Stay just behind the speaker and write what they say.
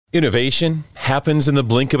Innovation happens in the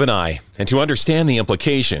blink of an eye, and to understand the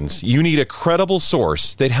implications, you need a credible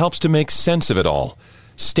source that helps to make sense of it all.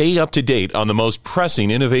 Stay up to date on the most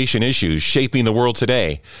pressing innovation issues shaping the world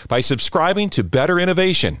today by subscribing to Better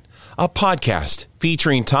Innovation, a podcast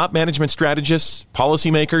featuring top management strategists,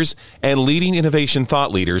 policymakers, and leading innovation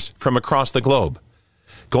thought leaders from across the globe.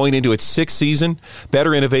 Going into its sixth season,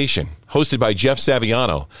 Better Innovation, hosted by Jeff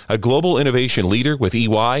Saviano, a global innovation leader with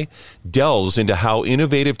EY, delves into how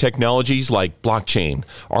innovative technologies like blockchain,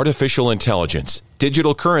 artificial intelligence,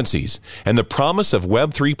 digital currencies, and the promise of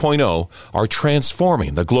Web 3.0 are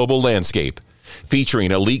transforming the global landscape.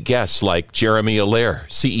 Featuring elite guests like Jeremy Allaire,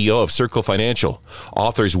 CEO of Circle Financial,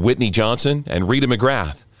 authors Whitney Johnson and Rita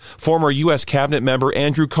McGrath, former U.S. Cabinet member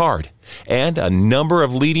Andrew Card, and a number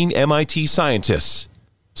of leading MIT scientists.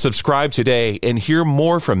 Subscribe today and hear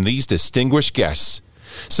more from these distinguished guests.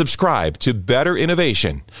 Subscribe to Better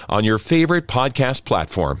Innovation on your favorite podcast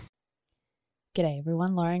platform. G'day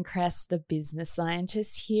everyone, Lauren Kress, the business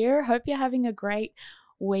scientist here. Hope you're having a great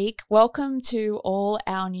week. Welcome to all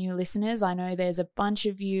our new listeners. I know there's a bunch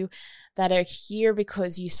of you that are here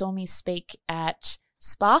because you saw me speak at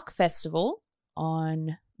Spark Festival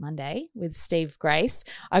on Monday with Steve Grace.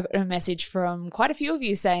 I got a message from quite a few of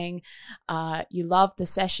you saying you loved the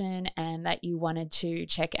session and that you wanted to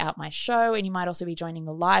check out my show, and you might also be joining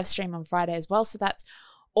the live stream on Friday as well. So that's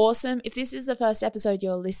awesome. If this is the first episode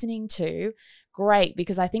you're listening to, great,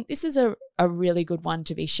 because I think this is a really good one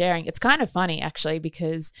to be sharing. It's kind of funny actually,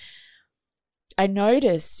 because I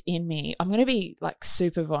noticed in me, I'm going to be like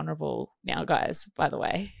super vulnerable now, guys, by the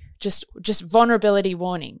way, just vulnerability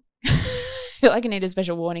warning. I feel like I need a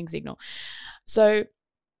special warning signal. So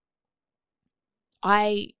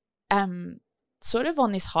I am sort of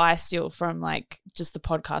on this high still from like just the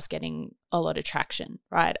podcast getting a lot of traction,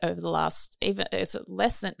 right? Over the last, even it's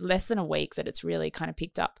less than a week that it's really kind of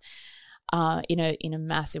picked up in a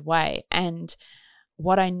massive way. And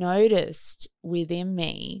what I noticed within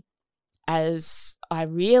me as I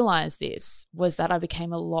realized this was that I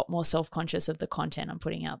became a lot more self-conscious of the content I'm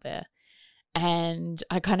putting out there. And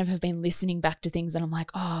I kind of have been listening back to things and I'm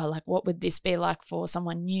like, oh, like what would this be like for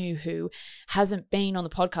someone new who hasn't been on the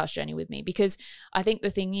podcast journey with me? Because I think the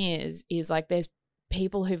thing is like there's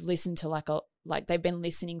people who've listened to like they've been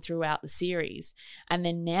listening throughout the series. And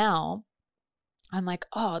then now I'm like,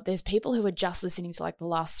 oh, there's people who are just listening to like the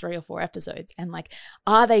last 3 or 4 episodes. And like,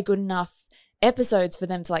 are they good enough episodes for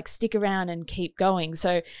them to like stick around and keep going?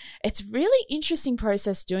 So it's really interesting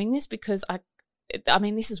process doing this, because I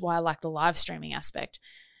mean, this is why I like the live streaming aspect,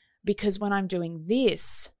 because when I'm doing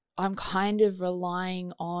this, I'm kind of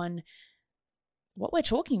relying on what we're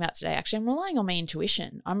talking about today. Actually, I'm relying on my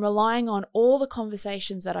intuition. I'm relying on all the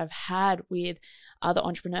conversations that I've had with other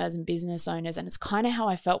entrepreneurs and business owners. And it's kind of how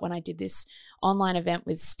I felt when I did this online event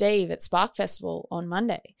with Steve at Spark Festival on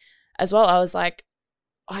Monday as well. I was like,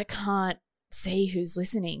 I can't see who's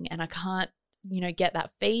listening and I can't, get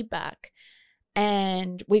that feedback.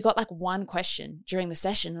 And we got like one question during the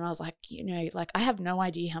session and I was like, I have no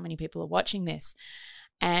idea how many people are watching this.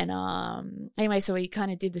 And anyway, so we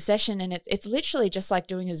kind of did the session and it's literally just like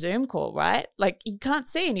doing a Zoom call, right? Like you can't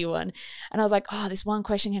see anyone. And I was like, oh, this one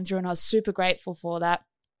question came through and I was super grateful for that.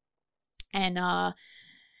 And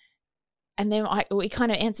then we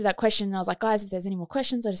kind of answered that question and I was like, guys, if there's any more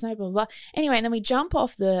questions, let us know, blah, blah, blah. Anyway, and then we jump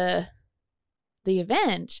off the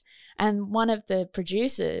event and one of the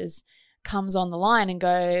producers comes on the line and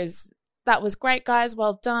goes, that was great, guys.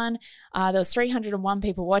 Well done. There was 301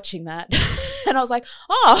 people watching that. And I was like,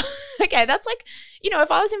 oh, okay. That's like,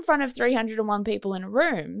 if I was in front of 301 people in a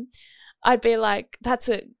room, I'd be like, that's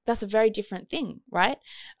a very different thing, right?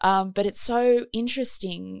 But it's so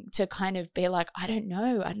interesting to kind of be like, I don't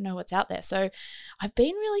know what's out there. So I've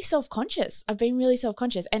been really self-conscious.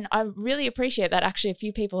 And I really appreciate that actually a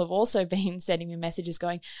few people have also been sending me messages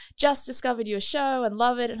going, just discovered your show and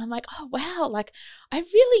love it. And I'm like, oh, wow, like I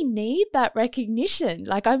really need that recognition.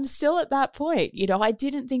 Like I'm still at that point, I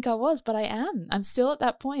didn't think I was, but I am. I'm still at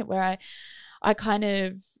that point where I kind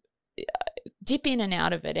of dip in and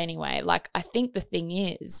out of it anyway. Like I think the thing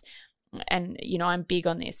is, and I'm big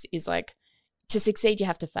on this, is like to succeed you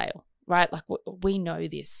have to fail, right? Like we know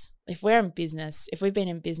this. If we're in business, if we've been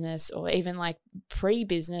in business or even like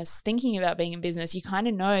pre-business, thinking about being in business, you kind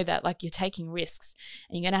of know that like you're taking risks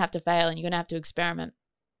and you're going to have to fail and you're going to have to experiment.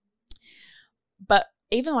 But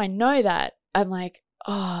even though I know that, I'm like,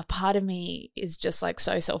 oh, part of me is just like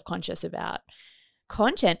so self-conscious about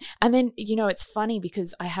content. And then, it's funny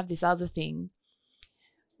because I have this other thing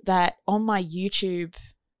that on my YouTube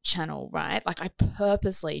channel, right? Like I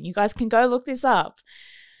purposely, and you guys can go look this up,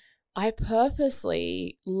 I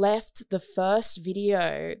purposely left the first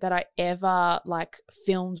video that I ever like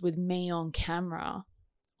filmed with me on camera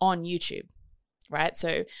on YouTube, right?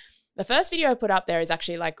 So the first video I put up there is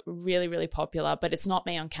actually like really, really popular, but it's not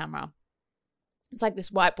me on camera. It's like this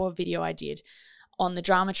whiteboard video I did on the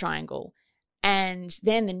drama triangle. And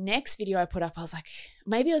then the next video I put up, I was like,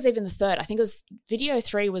 maybe it was even the third. I think it was video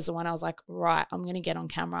 3 was the one I was like, right, I'm going to get on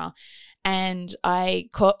camera. And I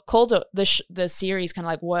called it the series kind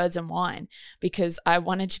of like Words and Wine, because I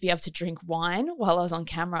wanted to be able to drink wine while I was on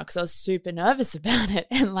camera because I was super nervous about it.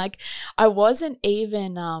 And like, I wasn't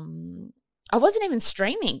even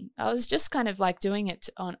streaming. I was just kind of like doing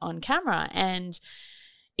it on camera. And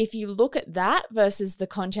if you look at that versus the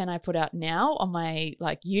content I put out now on my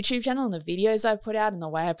like YouTube channel and the videos I put out and the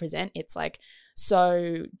way I present, it's like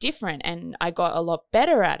so different. And I got a lot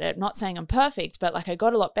better at it. Not saying I'm perfect, but like I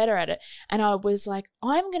got a lot better at it. And I was like,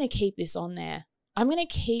 I'm going to keep this on there. I'm going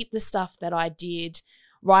to keep the stuff that I did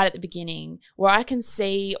right at the beginning where I can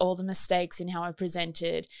see all the mistakes in how I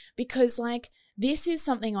presented, because like this is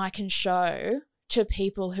something I can show to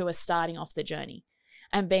people who are starting off the journey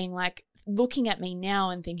and being like, looking at me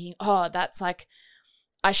now and thinking, oh, that's like,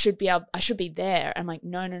 I should be there. I'm like,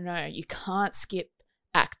 no, you can't skip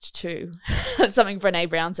act 2. That's something Brené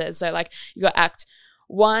Brown says. So like you got act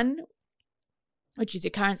 1, which is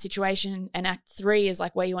your current situation, and act 3 is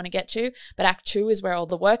like where you want to get to, but act 2 is where all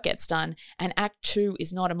the work gets done, and act 2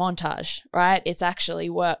 is not a montage, right? It's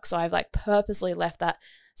actually work. So I've like purposely left that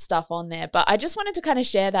stuff on there, but I just wanted to kind of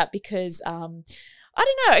share that because I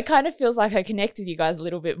don't know, it kind of feels like I connect with you guys a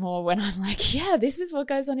little bit more when I'm like, yeah, this is what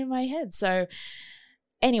goes on in my head. So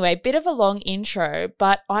anyway, bit of a long intro,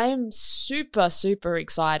 but I am super, super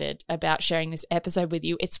excited about sharing this episode with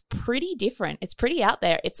you. It's pretty different. It's pretty out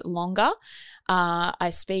there. It's longer. I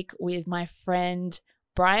speak with my friend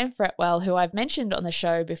Brian Fretwell, who I've mentioned on the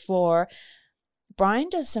show before. Brian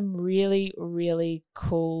does some really, really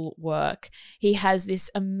cool work. He has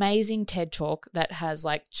this amazing TED Talk that has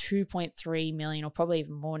like 2.3 million or probably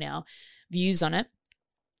even more now views on it,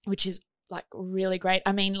 which is like really great.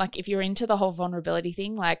 I mean, like if you're into the whole vulnerability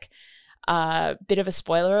thing, like bit of a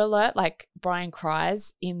spoiler alert, like Brian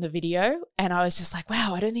cries in the video. And I was just like,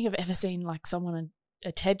 wow, I don't think I've ever seen like someone on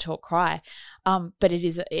a TED Talk cry. But it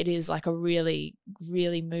is like a really,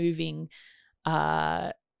 really moving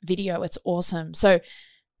video. It's awesome. So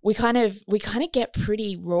we kind of get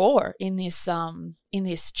pretty raw in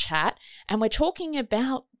this chat, and we're talking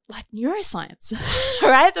about like neuroscience,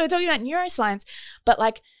 right? So we're talking about neuroscience, but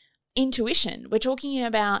like intuition. We're talking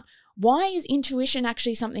about why is intuition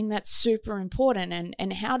actually something that's super important,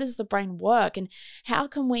 and how does the brain work, and how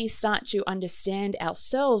can we start to understand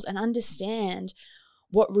ourselves and understand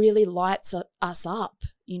what really lights us up.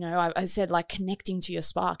 You know, I said like connecting to your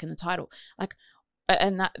spark in the title, like,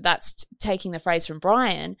 and that's taking the phrase from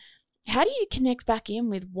Brian. How do you connect back in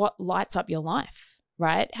with what lights up your life,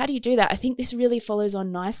 right? How do you do that? I think this really follows on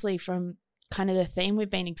nicely from kind of the theme we've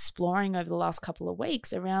been exploring over the last couple of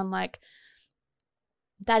weeks around like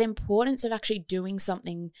that importance of actually doing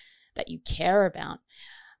something that you care about.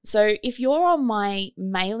 So if you're on my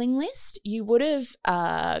mailing list, you would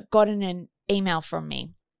have gotten an email from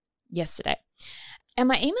me yesterday. And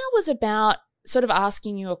my email was about sort of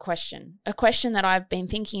asking you a question that I've been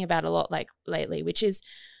thinking about a lot like lately, which is,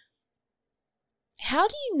 how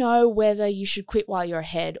do you know whether you should quit while you're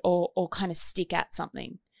ahead or kind of stick at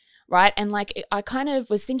something, right? And like I kind of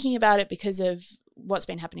was thinking about it because of what's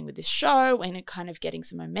been happening with this show and it kind of getting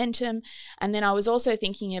some momentum. And then I was also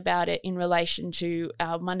thinking about it in relation to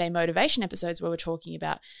our Monday motivation episodes where we're talking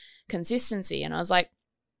about consistency. And I was like,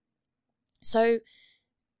 so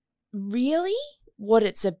really what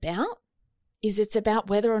it's about is it's about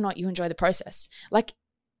whether or not you enjoy the process. Like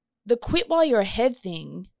the quit while you're ahead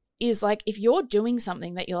thing is like, if you're doing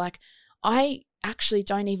something that you're like, I actually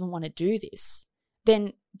don't even want to do this,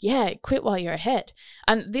 then yeah, quit while you're ahead.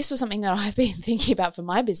 And this was something that I've been thinking about for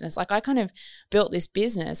my business. Like I kind of built this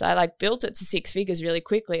business. I like built it to 6 figures really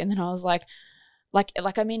quickly. And then I was like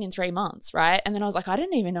I mean in 3 months, right? And then I was like, I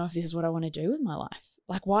don't even know if this is what I want to do with my life.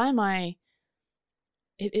 Like, why am I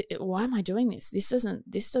doing this? This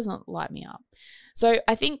doesn't light me up. So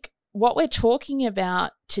I think what we're talking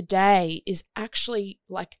about today is actually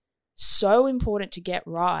like so important to get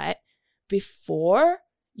right before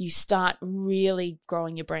you start really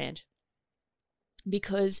growing your brand.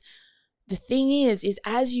 Because the thing is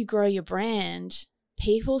as you grow your brand,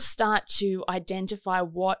 people start to identify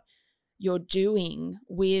what you're doing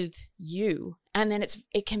with you. And then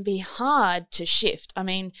it can be hard to shift. I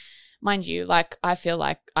mean, mind you, like I feel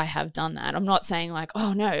like I have done that. I'm not saying like,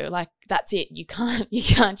 oh no, like that's it. You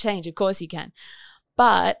can't change. Of course you can.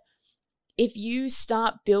 But if you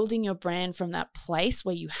start building your brand from that place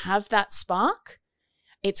where you have that spark,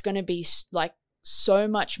 it's going to be like so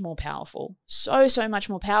much more powerful, so much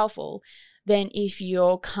more powerful than if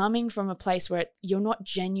you're coming from a place where you're not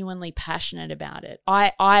genuinely passionate about it.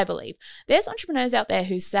 I believe there's entrepreneurs out there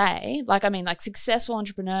who say, like, I mean, like successful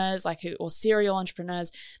entrepreneurs, like who, or serial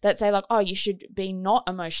entrepreneurs that say like, oh, you should be not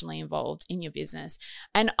emotionally involved in your business.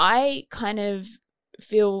 And I kind of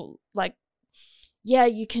feel like, yeah,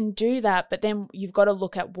 you can do that, but then you've got to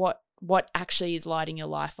look at what actually is lighting your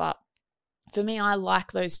life up. For me, I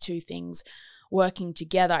like those two things working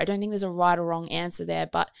together. I don't think there's a right or wrong answer there,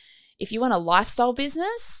 but if you want a lifestyle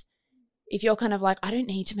business, if you're kind of like, I don't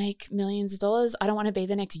need to make millions of dollars, I don't want to be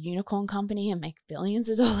the next unicorn company and make billions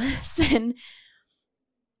of dollars, then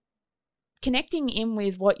connecting in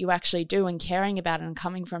with what you actually do and caring about it and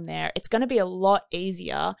coming from there, it's going to be a lot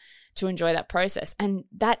easier to enjoy that process. And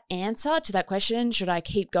that answer to that question, should I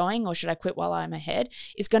keep going or should I quit while I'm ahead,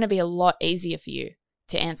 is going to be a lot easier for you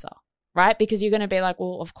to answer, right? Because you're going to be like,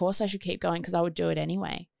 well, of course I should keep going because I would do it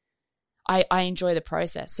anyway. I enjoy the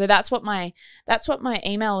process. So that's what my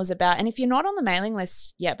email is about. And if you're not on the mailing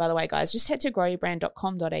list yet, by the way, guys, just head to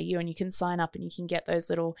growyourbrand.com.au and you can sign up and you can get those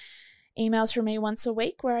little emails from me once a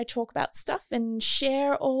week where I talk about stuff and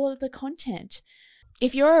share all of the content.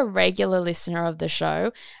 If you're a regular listener of the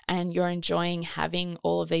show and you're enjoying having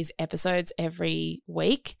all of these episodes every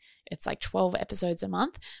week, it's like 12 episodes a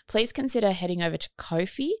month, please consider heading over to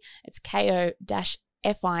Ko-fi. It's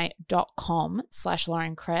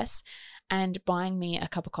ko-fi.com/Lauren Kress and buying me a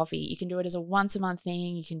cup of coffee. You can do it as a once a month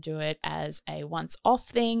thing. You can do it as a once off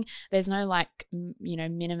thing. There's no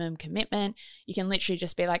minimum commitment. You can literally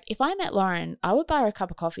just be like, if I met Lauren, I would buy her a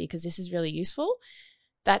cup of coffee because this is really useful.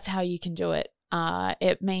 That's how you can do it.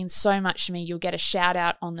 It means so much to me. You'll get a shout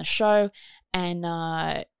out on the show, and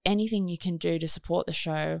anything you can do to support the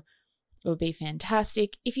show would be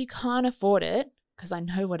fantastic. If you can't afford it, because I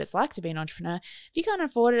know what it's like to be an entrepreneur, if you can't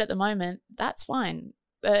afford it at the moment, that's fine.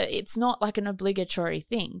 It's not like an obligatory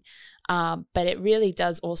thing, but it really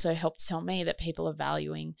does also help to tell me that people are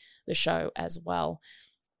valuing the show as well.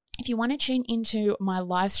 If you want to tune into my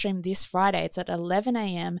live stream this Friday, it's at 11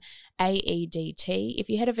 a.m. AEDT. If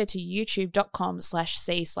you head over to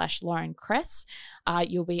youtube.com/c/Lauren Kress,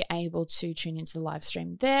 you'll be able to tune into the live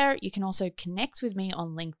stream there. You can also connect with me on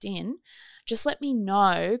LinkedIn. Just let me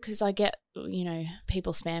know, because I get,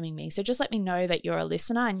 people spamming me. So just let me know that you're a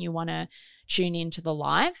listener and you want to tune into the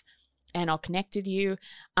live, and I'll connect with you.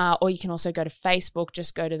 Or you can also go to Facebook.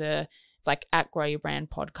 Just go to it's like at Grow Your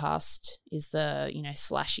Brand Podcast is the,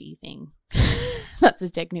 slashy thing. That's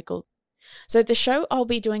a technical. So the show I'll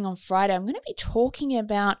be doing on Friday, I'm going to be talking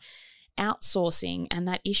about outsourcing and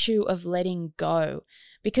that issue of letting go,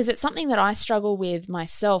 because it's something that I struggle with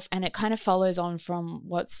myself, and it kind of follows on from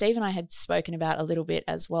what Steve and I had spoken about a little bit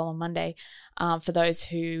as well on Monday, for those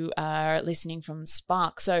who are listening from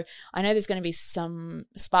Spark. So I know there's going to be some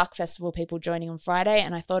Spark Festival people joining on Friday,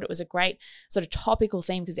 and I thought it was a great sort of topical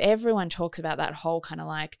theme because everyone talks about that whole kind of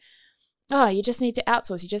like, oh, you just need to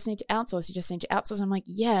outsource, you just need to outsource, you just need to outsource. And I'm like,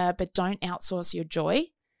 yeah, but don't outsource your joy.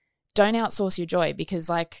 Don't outsource your joy, because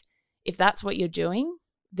like, if that's what you're doing,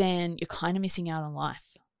 then you're kind of missing out on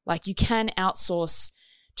life. Like, you can outsource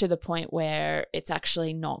to the point where it's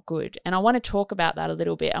actually not good. And I want to talk about that a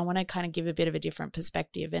little bit. I want to kind of give a bit of a different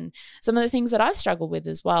perspective and some of the things that I've struggled with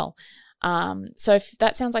as well. So if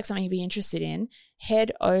that sounds like something you'd be interested in,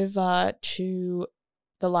 head over to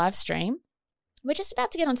the live stream. We're just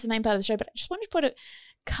about to get onto the main part of the show, but I just wanted to put a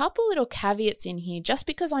couple little caveats in here, just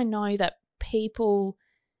because I know that people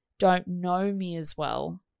don't know me as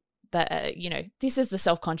well. That, this is the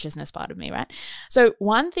self-consciousness part of me, right? So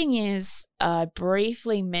one thing is,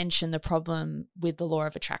 briefly mention the problem with the law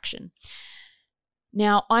of attraction.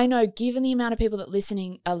 Now, I know given the amount of people that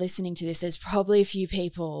are listening to this, there's probably a few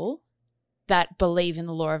people that believe in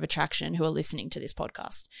the law of attraction who are listening to this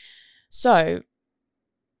podcast. So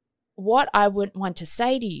what I would want to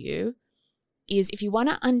say to you is, if you want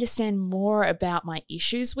to understand more about my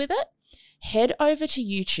issues with it, head over to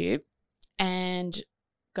YouTube and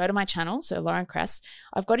go to my channel, so Lauren Kress.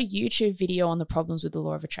 I've got a YouTube video on the problems with the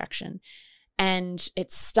law of attraction. And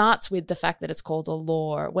it starts with the fact that it's called a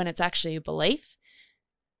law when it's actually a belief.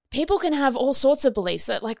 People can have all sorts of beliefs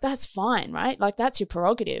that, like, that's fine, right? Like, that's your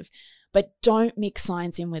prerogative. But don't mix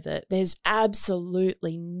science in with it. There's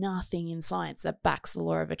absolutely nothing in science that backs the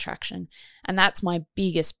law of attraction. And that's my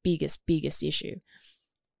biggest issue.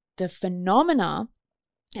 The phenomena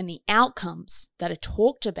and the outcomes that are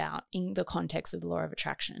talked about in the context of the law of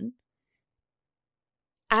attraction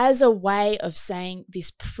as a way of saying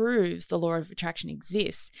this proves the law of attraction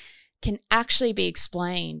exists can actually be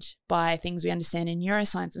explained by things we understand in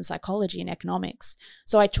neuroscience and psychology and economics.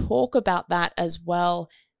 So I talk about that as well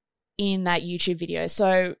in that YouTube video.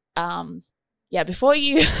 So before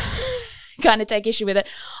you kind of take issue with it,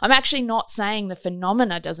 I'm actually not saying the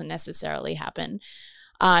phenomena doesn't necessarily happen,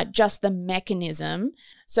 just the mechanism.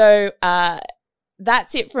 So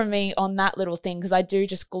that's it from me on that little thing, because I do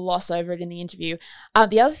just gloss over it in the interview.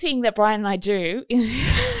 The other thing that Brian and I do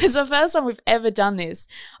is the first time we've ever done this.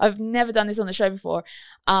 I've never done this on the show before.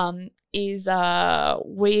 Is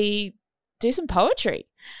we do some poetry.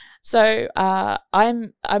 So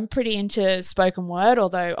I'm pretty into spoken word,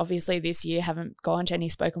 although obviously this year haven't gone to any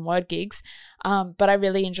spoken word gigs. But I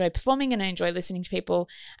really enjoy performing and I enjoy listening to people.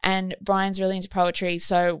 And Brian's really into poetry,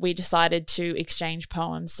 so we decided to exchange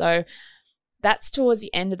poems. So that's towards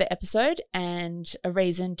the end of the episode and a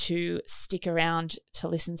reason to stick around to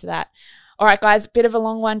listen to that. All right, guys, bit of a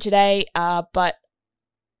long one today, but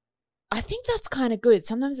I think that's kind of good.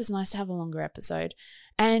 Sometimes it's nice to have a longer episode.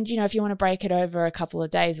 And, if you want to break it over a couple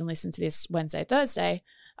of days and listen to this Wednesday, Thursday,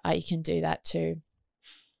 you can do that too.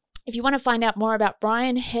 If you want to find out more about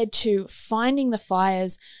Brian, head to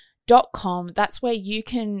findingthefires.com. That's where you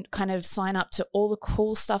can kind of sign up to all the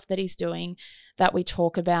cool stuff that he's doing that we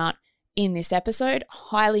talk about in this episode.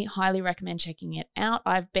 Highly, highly recommend checking it out.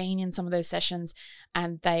 I've been in some of those sessions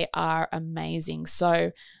and they are amazing.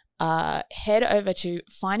 So head over to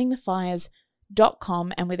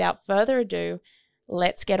findingthefires.com, and without further ado,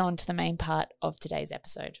 let's get on to the main part of today's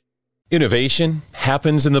episode. Innovation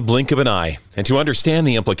happens in the blink of an eye, and to understand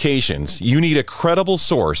the implications, you need a credible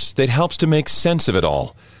source that helps to make sense of it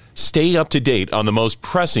all. Stay up to date on the most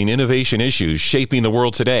pressing innovation issues shaping the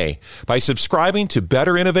world today by subscribing to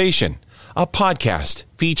Better Innovation, a podcast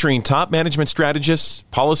featuring top management strategists,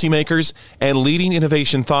 policymakers, and leading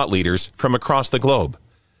innovation thought leaders from across the globe.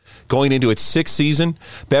 Going into its sixth season,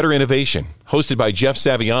 Better Innovation, hosted by Jeff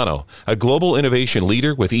Saviano, a global innovation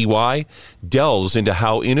leader with EY, delves into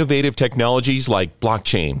how innovative technologies like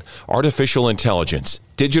blockchain, artificial intelligence,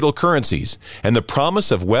 digital currencies, and the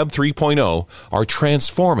promise of Web 3.0 are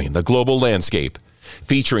transforming the global landscape.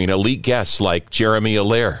 Featuring elite guests like Jeremy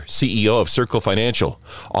Allaire, CEO of Circle Financial,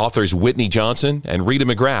 authors Whitney Johnson and Rita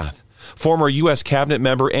McGrath, former U.S. Cabinet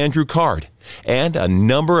member Andrew Card, and a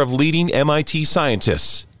number of leading MIT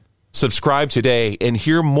scientists. Subscribe today and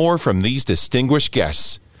hear more from these distinguished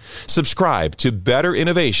guests. Subscribe to Better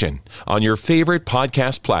Innovation on your favorite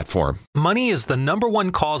podcast platform. Money is the number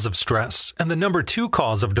one cause of stress and the number two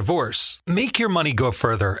cause of divorce. Make your money go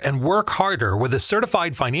further and work harder with a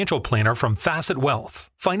certified financial planner from Facet Wealth.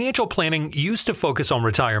 Financial planning used to focus on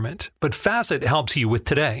retirement, but Facet helps you with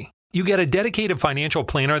today. You get a dedicated financial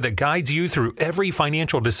planner that guides you through every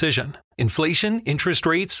financial decision. Inflation, interest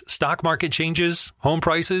rates, stock market changes, home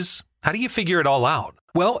prices. How do you figure it all out?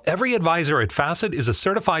 Well, every advisor at Facet is a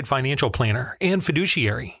certified financial planner and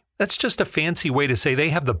fiduciary. That's just a fancy way to say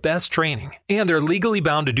they have the best training, and they're legally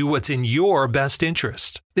bound to do what's in your best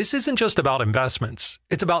interest. This isn't just about investments.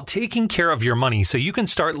 It's about taking care of your money so you can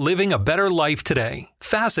start living a better life today.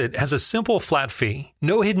 Facet has a simple flat fee,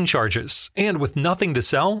 no hidden charges, and with nothing to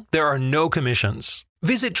sell, there are no commissions.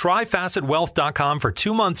 Visit tryfacetwealth.com for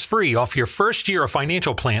 2 months free off your first year of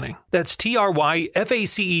financial planning. That's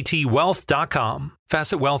TRYFACET wealth.com.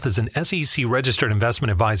 Facet Wealth is an SEC registered investment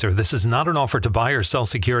advisor. This is not an offer to buy or sell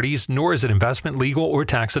securities, nor is it investment, legal, or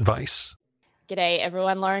tax advice. G'day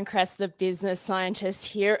everyone, Lauren Kress, the business scientist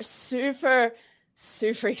here. Super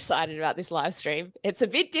excited about this live stream. It's a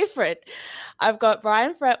bit different. I've got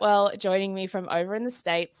Brian Fretwell joining me from over in the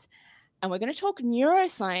States, and we're going to talk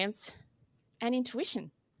neuroscience and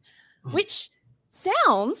intuition, which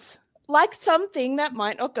sounds like something that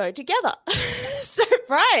might not go together. So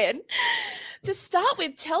Brian, to start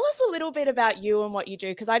with, tell us a little bit about you and what you do,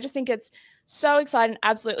 because I just think it's so exciting,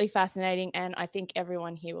 absolutely fascinating, and I think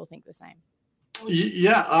everyone here will think the same.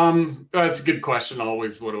 Yeah, that's a good question.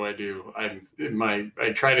 Always, what do I do? I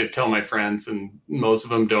try to tell my friends, and most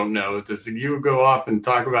of them don't know. Just you go off and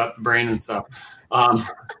talk about the brain and stuff.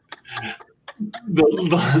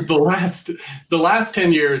 The last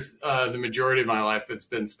 10 years, the majority of my life has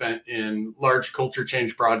been spent in large culture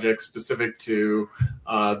change projects specific to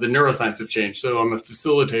the neuroscience of change. So I'm a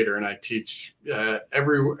facilitator, and I teach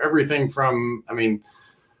everything from,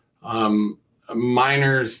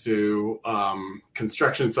 miners to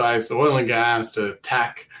construction sites, to oil and gas, to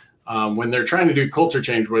tech. When they're trying to do culture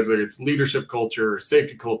change, whether it's leadership culture or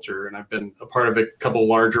safety culture, and I've been a part of a couple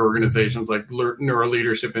larger organizations like Neuro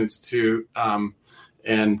Leadership Institute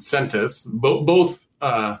and Centis, both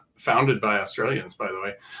founded by Australians, by the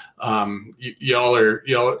way. Y'all are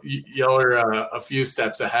a few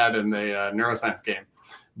steps ahead in the neuroscience game.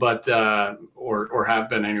 but or have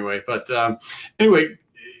been anyway. But anyway,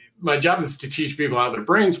 my job is to teach people how their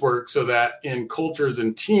brains work so that in cultures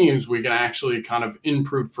and teams, we can actually kind of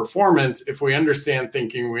improve performance. If we understand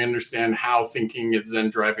thinking, we understand how thinking is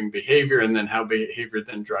then driving behavior, and then how behavior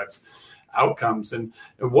then drives outcomes. And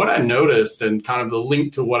what I noticed, and kind of the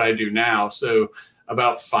link to what I do now. So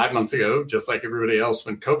about 5 months ago, just like everybody else,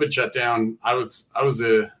 when COVID shut down, I was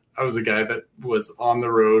a guy that was on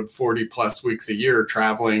the road 40 plus weeks a year,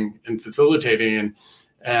 traveling and facilitating.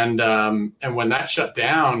 And when that shut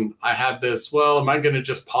down, I had this, well, am I going to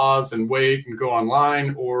just pause and wait and go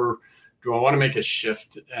online, or do I want to make a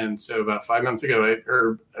shift? And so about 5 months ago,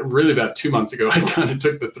 or really about 2 months ago, I kind of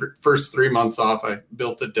took the first 3 months off. I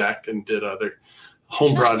built a deck and did other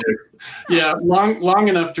home projects. Yeah, long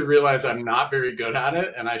enough to realize I'm not very good at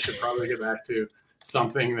it, and I should probably get back to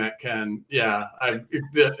something that can,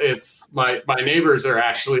 it's my neighbors are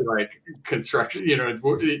actually like construction,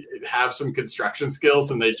 have some construction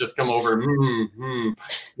skills, and they just come over. Maybe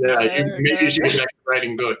you should get back to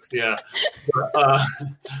writing books. Yeah.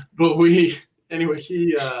 But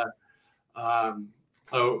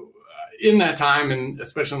in that time, and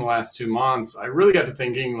especially in the last 2 months, I really got to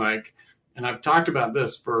thinking, like, and I've talked about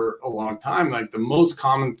this for a long time, like the most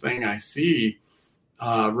common thing I see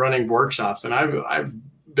running workshops, and I've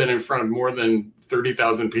been in front of more than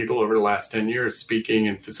 30,000 people over the last 10 years, speaking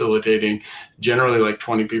and facilitating, generally like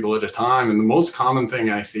 20 people at a time. And the most common thing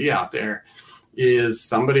I see out there is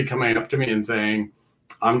somebody coming up to me and saying,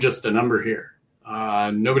 I'm just a number here.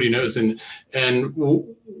 Nobody knows. And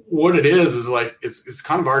what it is like, it's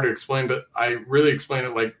kind of hard to explain, but I really explain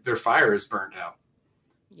it like their fire is burned out.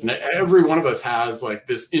 Yeah. And every one of us has like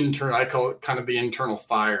this internal, I call it kind of the internal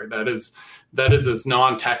fire. That is as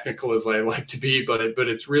non-technical as I like to be, but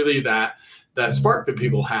it's really that spark that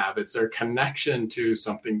people have. It's their connection to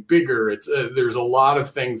something bigger. It's there's a lot of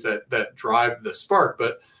things that drive the spark,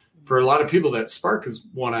 but for a lot of people, that spark is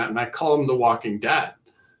won out, and I call them the walking dead.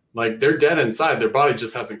 Like they're dead inside, their body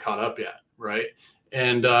just hasn't caught up yet, right?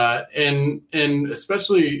 And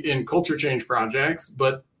especially in culture change projects,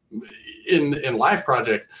 but in life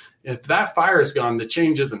projects, if that fire is gone, the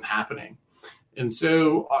change isn't happening. And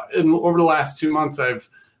so over the last 2 months, I've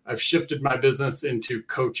shifted my business into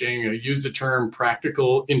coaching. I use the term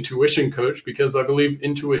practical intuition coach because I believe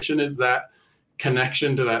intuition is that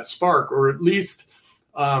connection to that spark, or at least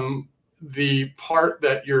the part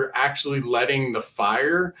that you're actually letting the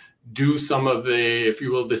fire do some of the, if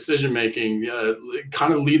you will, decision making,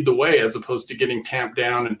 kind of lead the way, as opposed to getting tamped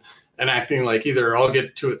down and acting like either I'll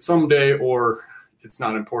get to it someday or it's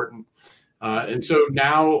not important. And so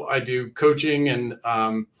now I do coaching and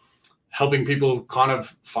helping people kind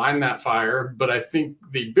of find that fire. But I think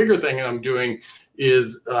the bigger thing I'm doing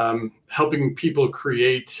is helping people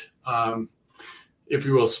create, if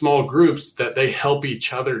you will, small groups that they help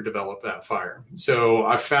each other develop that fire. So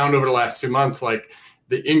I've found over the last 2 months, like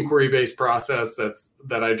the inquiry-based process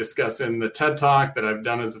that I discuss in the TED Talk, that I've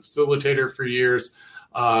done as a facilitator for years,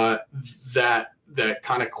 that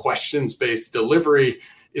kind of questions-based delivery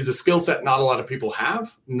is a skill set not a lot of people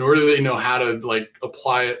have, nor do they know how to like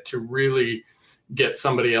apply it to really get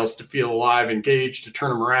somebody else to feel alive, engaged, to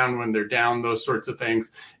turn them around when they're down, those sorts of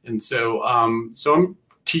things. And so, so I'm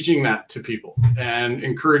teaching that to people and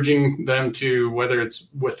encouraging them to, whether it's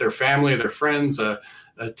with their family, their friends, a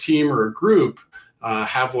team or a group,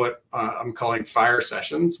 have what I'm calling fire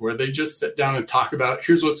sessions, where they just sit down and talk about,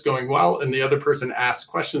 here's what's going well. And the other person asks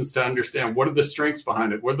questions to understand, what are the strengths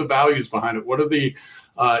behind it? What are the values behind it? What are the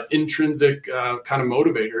intrinsic kind of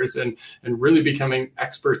motivators, and really becoming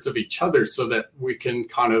experts of each other, so that we can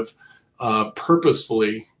kind of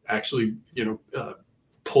purposefully actually,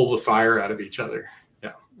 pull the fire out of each other.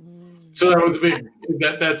 Yeah. So that was a big,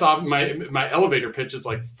 that's off my elevator pitch is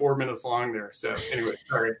like 4 minutes long there. So anyway,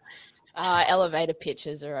 sorry. Elevator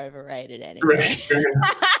pitches are overrated anyway.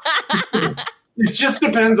 Right. It just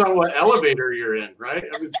depends on what elevator you're in, right?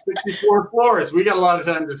 I mean, 64 floors. We got a lot of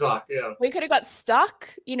time to talk. Yeah. We could have got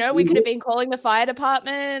stuck. We could have been calling the fire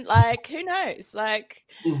department. Like, who knows? Like,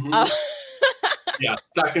 yeah,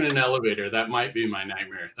 stuck in an elevator. That might be my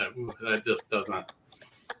nightmare. That just doesn't.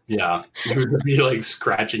 Yeah, it would be like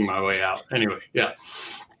scratching my way out. Anyway, yeah.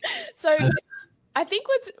 So I think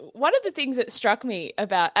one of the things that struck me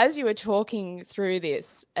about, as you were talking through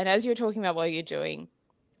this and as you were talking about what you're doing,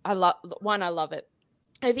 I love it.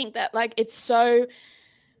 I think that like it's so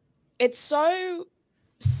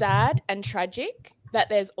sad and tragic that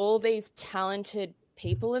there's all these talented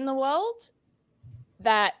people in the world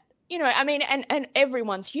that, you know, I mean, and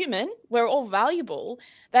everyone's human, we're all valuable,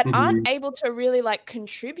 that aren't able to really like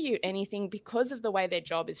contribute anything because of the way their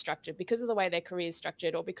job is structured, because of the way their career is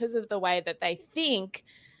structured, or because of the way that they think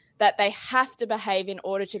that they have to behave in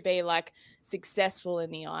order to be like successful in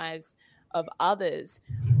the eyes of others.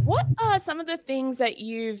 What are some of the things that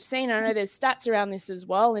you've seen? I know there's stats around this as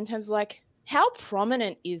well in terms of like, how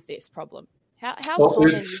prominent is this problem? How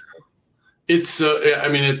common is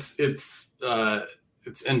this?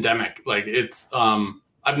 It's endemic. Like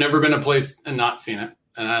I've never been a place and not seen it.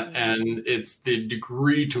 And it's the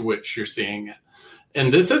degree to which you're seeing it.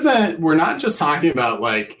 And this we're not just talking about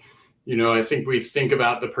like, you know, I think we think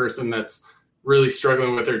about the person that's really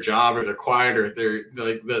struggling with their job or they're quiet or they're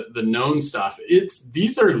like the known stuff.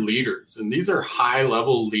 These are leaders, and these are high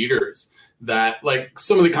level leaders that, like,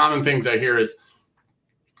 some of the common things I hear is,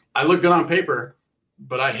 I look good on paper,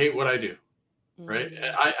 but I hate what I do. Right.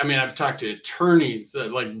 I mean, I've talked to attorneys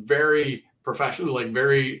that like very professional, like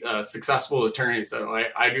very successful attorneys that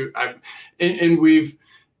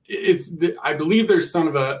I believe there's some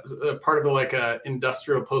of a part of like a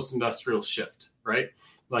post-industrial shift, right?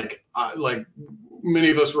 Like many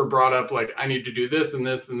of us were brought up like, I need to do this and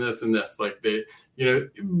this and this and this, like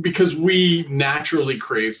because we naturally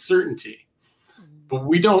crave certainty. But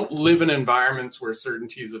we don't live in environments where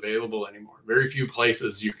certainty is available anymore. Very few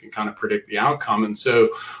places you can kind of predict the outcome. And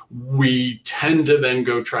so we tend to then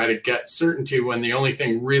go try to get certainty when the only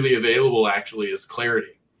thing really available actually is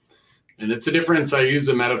clarity. And it's a difference. I use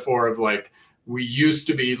a metaphor of like, we used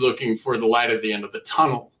to be looking for the light at the end of the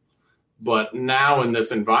tunnel. But now in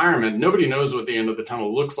this environment, nobody knows what the end of the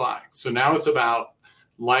tunnel looks like. So now it's about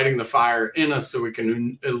lighting the fire in us so we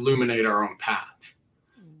can illuminate our own path.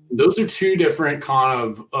 Those are two different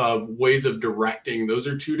kind of ways of directing. Those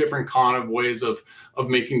are two different kind of ways of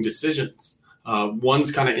making decisions.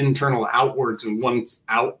 One's kind of internal outwards and one's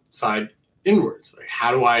outside inwards. Like,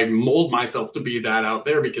 how do I mold myself to be that out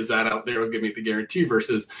there? Because that out there will give me the guarantee,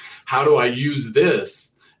 versus how do I use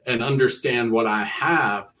this and understand what I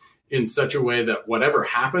have in such a way that whatever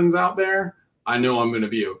happens out there, I know I'm going to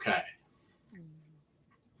be okay.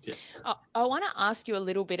 Yeah. I want to ask you a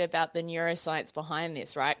little bit about the neuroscience behind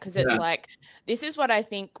this, right? Because it's like, this is what I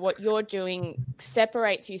think what you're doing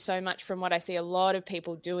separates you so much from what I see a lot of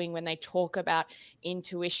people doing when they talk about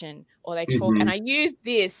intuition or they talk. And I use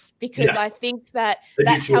this because I think that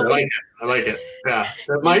that's how I like it. Yeah.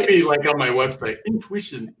 That might be like on my website,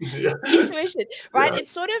 intuition. Intuition, right? Yeah. It's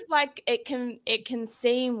sort of like, it can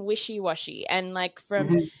seem wishy-washy, and like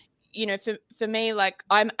from, you know, for me, like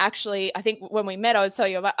I think when we met, I was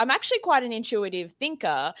telling you about, I'm actually quite an intuitive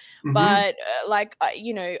thinker, but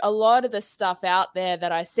you know, a lot of the stuff out there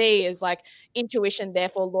that I see is like intuition,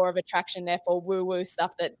 therefore law of attraction, therefore woo-woo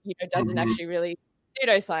stuff that, you know, doesn't actually really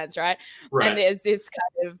pseudoscience, right? And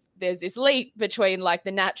there's this leap between like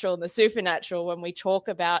the natural and the supernatural when we talk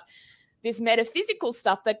about this metaphysical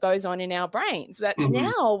stuff that goes on in our brains that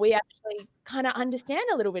now we actually kind of understand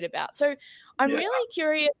a little bit about. So I'm really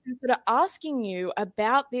curious and sort of asking you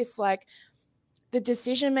about this, like the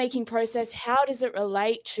decision-making process. How does it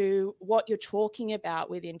relate to what you're talking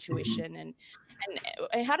about with intuition, and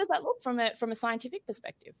how does that look from a scientific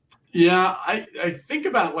perspective? Yeah, I think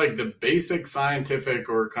about like the basic scientific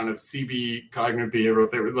or kind of CB, cognitive behavioral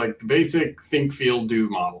theory, like the basic think, feel, do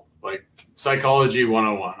model, like psychology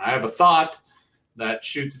 101. I have a thought that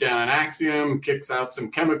shoots down an axiom, kicks out some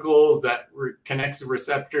chemicals that connects the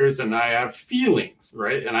receptors, and I have feelings,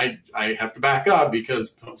 right? And I have to back up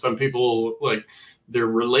because some people, like, their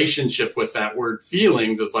relationship with that word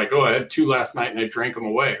feelings is like, oh, I had 2 last night and I drank them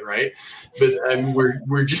away, right? But and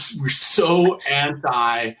we're so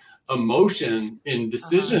anti emotion in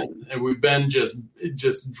decision, and we've been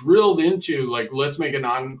just drilled into like, let's make a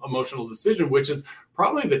non-emotional decision, which is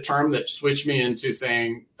probably the term that switched me into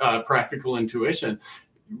saying practical intuition.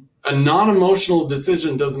 A non-emotional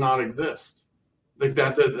decision does not exist. Like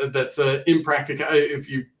that's impractical. If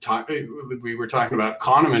you talk, we were talking about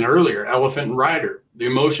Kahneman earlier, elephant and rider. The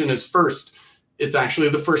emotion is first. It's actually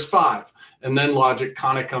the first 5. And then logic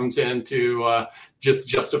kind of comes in to just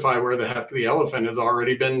justify where the heck the elephant has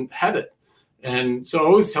already been headed. And so I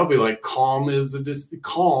always tell people, like, calm is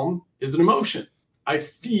an emotion. I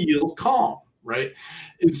feel calm, right?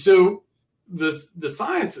 And so the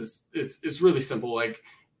science is really simple. Like,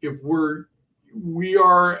 if we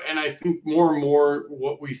are, and I think more and more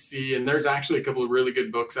what we see, and there's actually a couple of really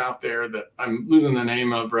good books out there that I'm losing the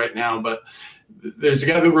name of right now, but there's a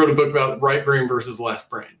guy that wrote a book about right brain versus left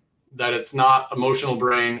brain, that it's not emotional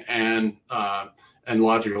brain and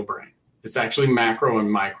logical brain. It's actually macro and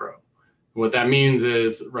micro. What that means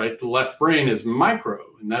is, right, the left brain is micro,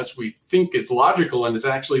 and that's we think it's logical, and it's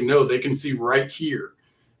actually no, they can see right here,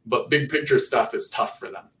 but big picture stuff is tough for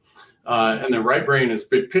them. And the right brain is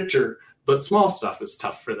big picture, but small stuff is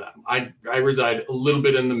tough for them. I reside a little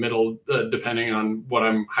bit in the middle, depending on what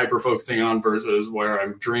I'm hyper focusing on versus where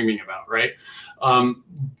I'm dreaming about, right?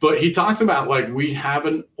 But he talks about like we have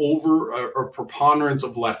an or preponderance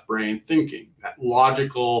of left brain thinking, that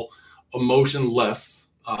logical, emotionless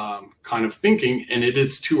kind of thinking, and it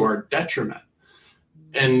is to our detriment.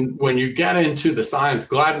 And when you get into the science,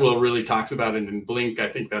 Gladwell really talks about it in Blink. I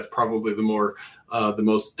think that's probably the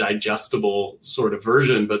most digestible sort of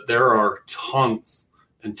version, but there are tons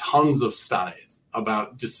and tons of studies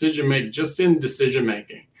about decision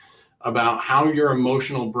making, about how your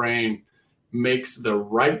emotional brain makes the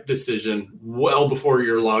right decision well before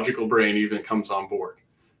your logical brain even comes on board.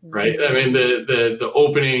 Right. I mean, the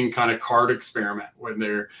opening kind of card experiment when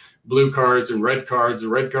they're blue cards and red cards, the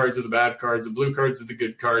red cards are the bad cards, the blue cards are the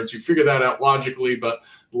good cards. You figure that out logically, but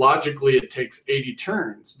logically it takes 80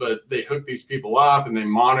 turns. But they hook these people up and they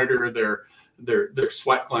monitor their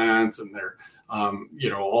sweat glands and their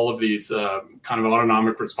all of these kind of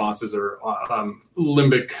autonomic responses or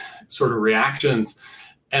limbic sort of reactions.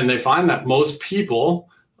 And they find that most people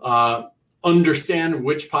understand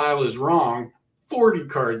which pile is wrong 40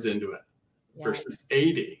 cards into it versus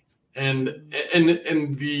 80. And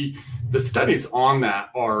the studies on that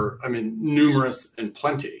are, I mean, numerous and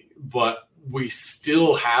plenty, but we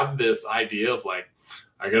still have this idea of like,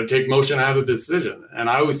 I got to take motion out of the decision. And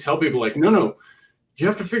I always tell people like, no, you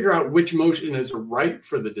have to figure out which motion is right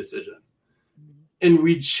for the decision. And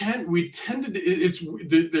we tend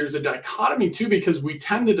to, there's a dichotomy too, because we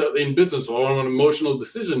tended to, in business, I want an emotional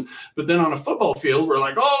decision, but then on a football field, we're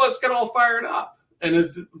like, oh, let's get all fired up. And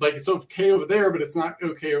it's like, it's okay over there, but it's not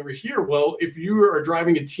okay over here. Well, if you are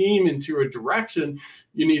driving a team into a direction,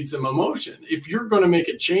 you need some emotion. If you're going to make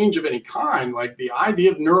a change of any kind, like the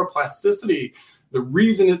idea of neuroplasticity, the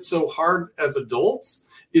reason it's so hard as adults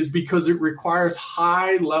is because it requires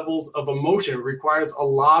high levels of emotion. It requires a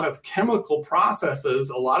lot of chemical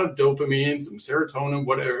processes, a lot of dopamine, some serotonin,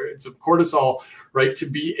 whatever, it's a cortisol, right, to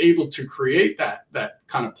be able to create that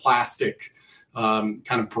kind of plastic kind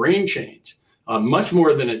of brain change. Much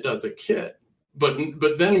more than it does a kid. But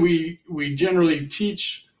then we generally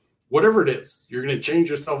teach whatever it is. You're going to change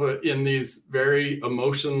yourself in these very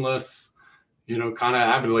emotionless, kind of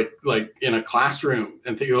habit, like in a classroom,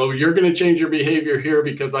 and think, oh, you're going to change your behavior here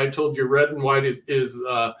because I told you red and white is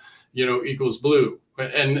equals blue.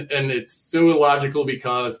 And it's so illogical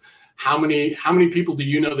because how many people do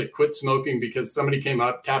you know that quit smoking because somebody came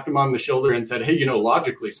up, tapped them on the shoulder and said, hey,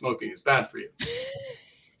 logically smoking is bad for you.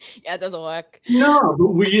 Yeah, it doesn't work. No, but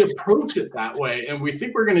we approach it that way, and we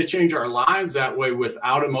think we're going to change our lives that way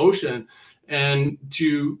without emotion. And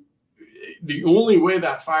the only way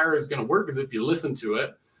that fire is going to work is if you listen to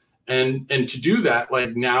it. And to do that,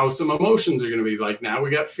 like now some emotions are going to be like, now we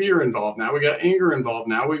got fear involved. Now we got anger involved.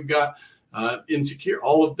 Now we've got insecure,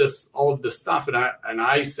 all of this stuff. And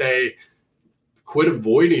I say, quit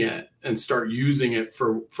avoiding it and start using it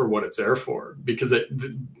for what it's there for, because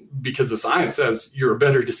the science says you're a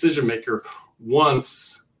better decision maker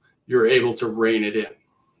once you're able to rein it in.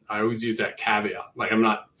 I always use that caveat. Like I'm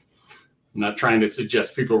not trying to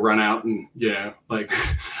suggest people run out and, like,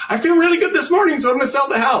 I feel really good this morning, so I'm going to sell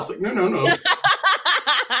the house. Like, no.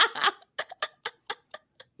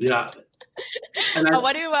 Yeah. I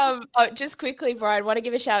want to just quickly, Brian, I want to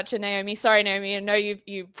give a shout out to Naomi. Sorry, Naomi, I know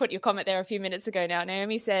you put your comment there a few minutes ago now.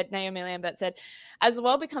 Naomi Lambert said, as the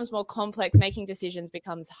world becomes more complex, making decisions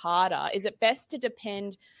becomes harder. Is it best to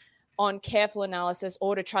depend on careful analysis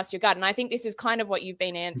or to trust your gut? And I think this is kind of what you've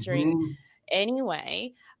been answering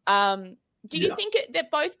anyway. Do you think that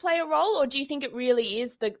both play a role, or do you think it really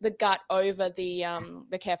is the gut over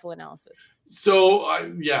the careful analysis? So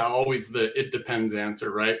always the it depends answer,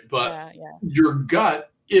 right? But your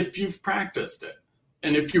gut, if you've practiced it,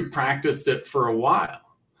 and if you've practiced it for a while,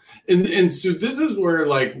 and so this is where,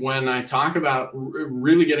 like, when I talk about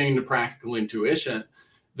really getting into practical intuition,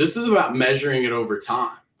 this is about measuring it over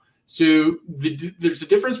time. So there's a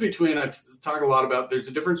difference between, I talk a lot about, there's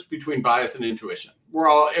a difference between bias and intuition.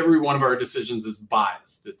 Every one of our decisions is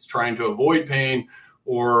biased. It's trying to avoid pain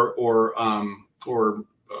or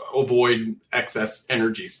avoid excess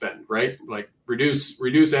energy spend, right? Like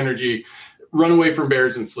reduce energy, run away from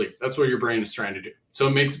bears and sleep. That's what your brain is trying to do. So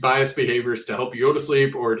it makes biased behaviors to help you go to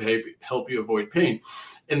sleep or to help you avoid pain.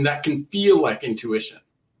 And that can feel like intuition.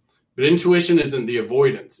 But intuition isn't the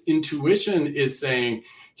avoidance. Intuition is saying,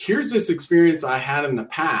 here's this experience I had in the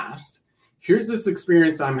past. Here's this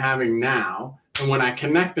experience I'm having now. And when I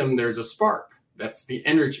connect them, there's a spark. That's the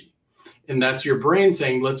energy. And that's your brain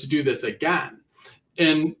saying, let's do this again.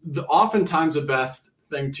 And oftentimes the best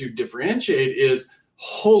thing to differentiate is,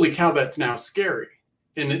 holy cow, that's now scary.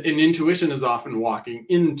 And intuition is often walking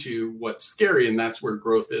into what's scary, and that's where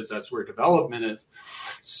growth is. That's where development is.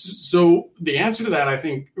 So the answer to that, I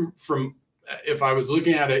think, if I was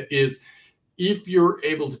looking at it, is if you're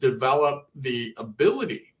able to develop the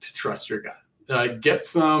ability to trust your gut, get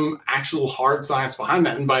some actual hard science behind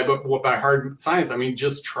that. And by hard science, I mean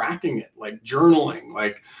just tracking it, like journaling,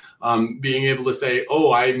 like being able to say,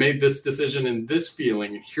 oh, I made this decision in this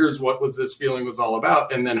feeling, and here's what this feeling was all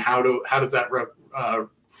about, and then how does that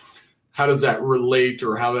relate,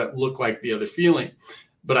 or how that look like the other feeling.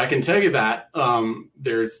 But I can tell you that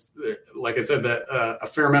there's, like I said, that a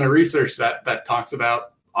fair amount of research that talks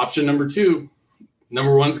about option number 2.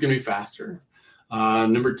 Number 1 is going to be faster.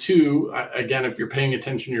 Number 2, again, if you're paying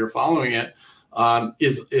attention, you're following it,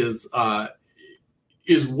 is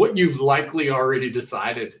what you've likely already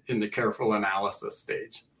decided in the careful analysis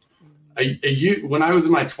stage. When I was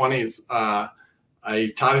in my 20s,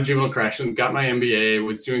 I taught a juvenile correction, got my MBA,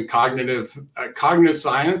 was doing cognitive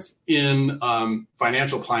science in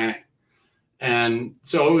financial planning. And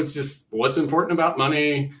so it was just, what's important about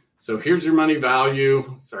money? So here's your money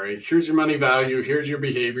value. Here's your money value. Here's your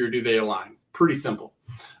behavior. Do they align? Pretty simple.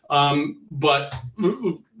 But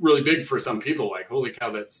really big for some people, like, holy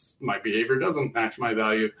cow, that's my behavior doesn't match my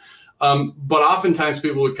value. But oftentimes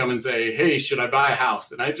people would come and say, hey, should I buy a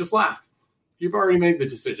house? And I just laugh. You've already made the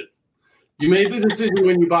decision. You made the decision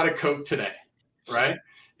when you bought a Coke today, right?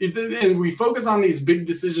 And we focus on these big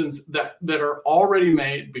decisions that are already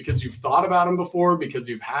made because you've thought about them before, because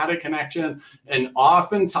you've had a connection. And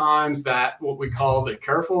oftentimes that what we call the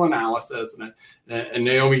careful analysis, and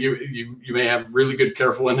Naomi, you may have really good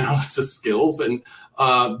careful analysis skills, and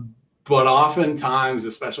but oftentimes,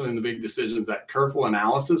 especially in the big decisions, that careful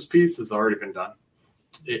analysis piece has already been done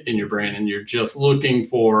in your brain, and you're just looking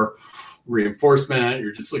for reinforcement,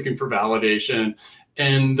 you're just looking for validation.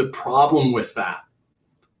 And the problem with that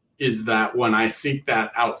is that when I seek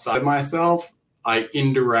that outside myself, I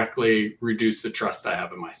indirectly reduce the trust I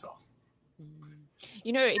have in myself.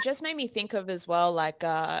 You know, it just made me think of as well, like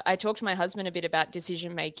I talked to my husband a bit about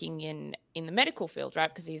decision making in the medical field, right?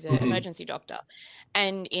 Because he's an emergency doctor.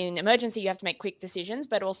 And in emergency, you have to make quick decisions,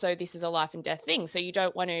 but also this is a life and death thing. So you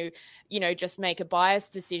don't want to, just make a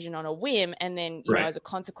biased decision on a whim, and then, you know, as a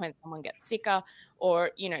consequence, someone gets sicker, or,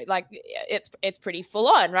 like it's pretty full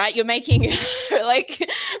on, right? You're making like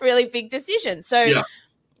really big decisions. So,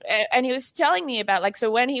 and he was telling me about, like, so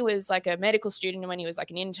when he was like a medical student and when he was like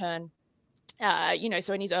an intern,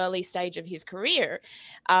 so in his early stage of his career,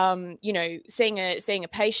 seeing a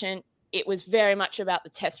patient, it was very much about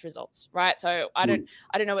the test results, right? So I don't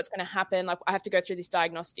know what's going to happen. Like, I have to go through this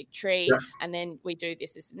diagnostic tree, and then we do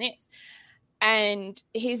this, and this. And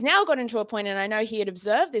he's now gotten to a point, and I know he had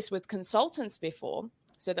observed this with consultants before.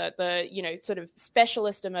 So the sort of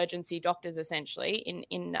specialist emergency doctors, essentially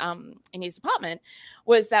in his department,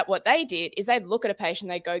 was that what they did is they'd look at a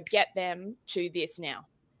patient, they go, get them to this now.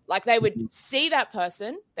 Like, they would see that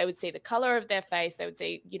person, they would see the color of their face, they would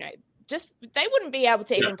see, just, they wouldn't be able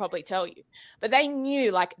to even probably tell you, but they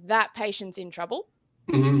knew, like, that patient's in trouble.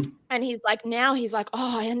 And he's like,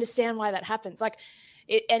 oh, I understand why that happens. Like,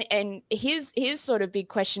 and his sort of big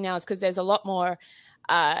question now is, because there's a lot more,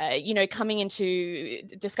 coming into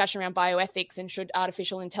discussion around bioethics and should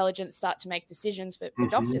artificial intelligence start to make decisions for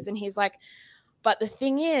doctors. And he's like, but the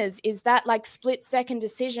thing is that, like, split second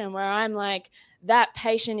decision where I'm like, that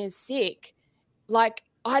patient is sick. Like,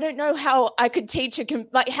 I don't know how I could teach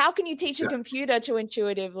how can you teach a computer to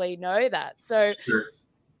intuitively know that? So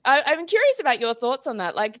I'm curious about your thoughts on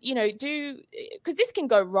that. Like, because this can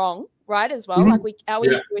go wrong, right, as well. Like, our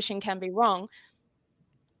intuition can be wrong.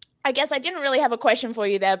 I guess I didn't really have a question for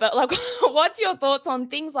you there, but, like, what's your thoughts on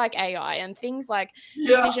things like AI and things like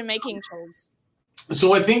decision-making tools?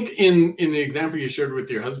 So I think in the example you shared with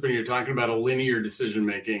your husband, you're talking about a linear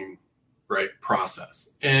decision-making, right,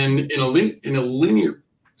 process. And in a linear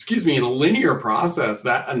process,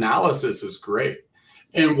 that analysis is great.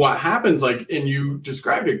 And what happens, like, and you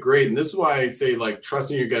described it great, and this is why I say, like,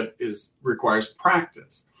 trusting your gut requires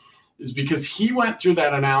practice, is because he went through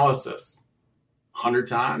that analysis 100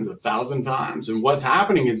 times, 1,000 times. And what's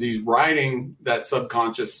happening is he's writing that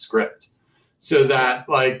subconscious script. So that,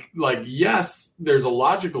 like, yes, there's a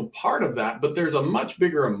logical part of that, but there's a much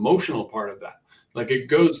bigger emotional part of that. Like, it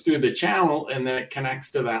goes through the channel and then it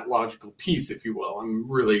connects to that logical piece, if you will. I'm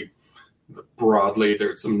really broadly,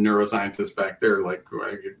 there's some neuroscientists back there, like,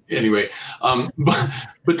 anyway.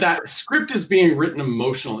 But that script is being written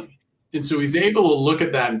emotionally. And so he's able to look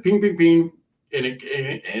at that and ping, ping, ping.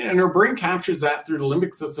 And our brain captures that through the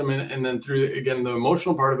limbic system and then through, again, the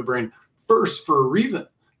emotional part of the brain first for a reason,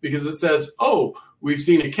 because it says, oh, we've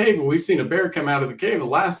seen a cave and we've seen a bear come out of the cave. The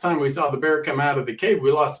last time we saw the bear come out of the cave,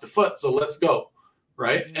 we lost a foot. So let's go.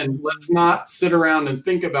 Right. And let's not sit around and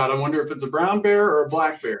think about, I wonder if it's a brown bear or a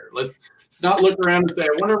black bear. Let's not look around and say,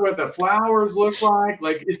 I wonder what the flowers look like.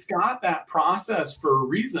 Like, it's got that process for a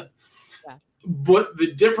reason. Yeah. But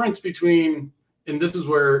the difference between, and this is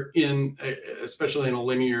where especially in a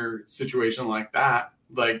linear situation like that,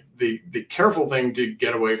 like the careful thing to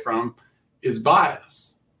get away from is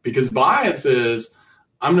bias, because bias is,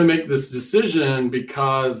 I'm going to make this decision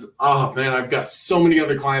because, oh man, I've got so many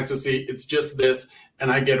other clients to see. It's just this.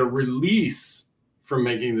 And I get a release from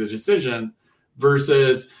making the decision,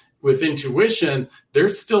 versus with intuition,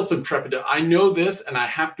 there's still some trepidation. I know this, and I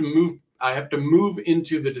have to move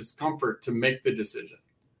into the discomfort to make the decision.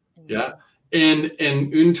 Yeah. And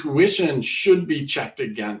intuition should be checked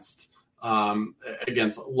against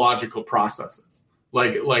logical processes.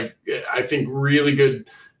 Like I think really good,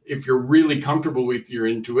 if you're really comfortable with your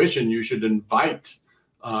intuition, you should invite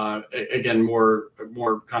again more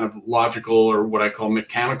kind of logical, or what I call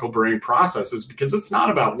mechanical brain processes, because it's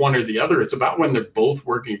not about one or the other. It's about when they're both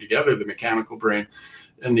working together, the mechanical brain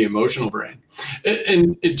and the emotional brain.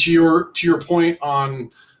 And to your point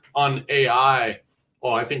on AI,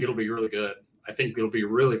 I think it'll be really good. I think it'll be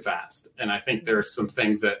really fast. And I think there's some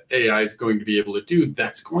things that AI is going to be able to do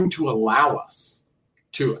that's going to allow us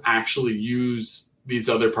to actually use these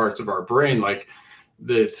other parts of our brain. Like,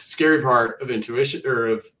 the scary part of intuition or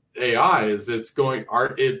of AI is it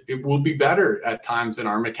will be better at times in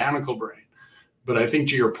our mechanical brain. But I think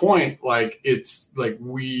to your point, like, it's like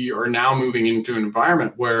we are now moving into an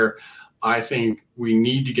environment where I think we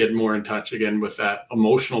need to get more in touch again with that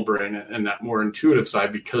emotional brain and that more intuitive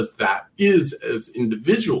side, because that is, as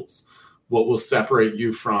individuals, what will separate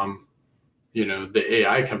you from, the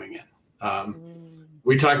AI coming in.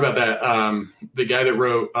 We talk about that. The guy that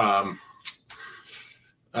wrote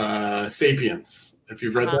Sapiens, if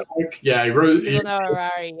you've read that book. Yeah, he wrote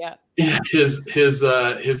Harari, yeah. His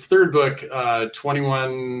third book,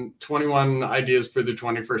 21 Ideas for the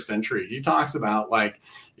 21st Century. He talks about, like,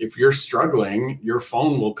 if you're struggling, your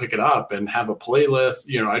phone will pick it up and have a playlist.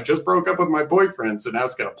 I just broke up with my boyfriend, so now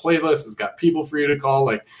it's got a playlist, it's got people for you to call.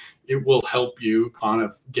 Like, it will help you kind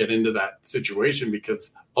of get into that situation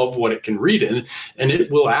because of what it can read in, and it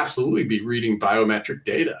will absolutely be reading biometric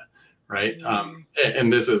data. Right.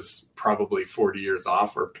 And this is probably 40 years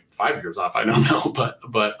off or 5 years off. I don't know. But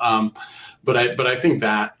I think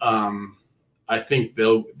that I think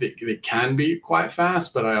they can be quite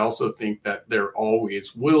fast. But I also think that there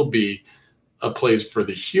always will be a place for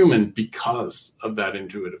the human because of that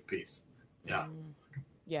intuitive piece. Yeah.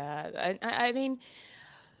 Yeah. I mean,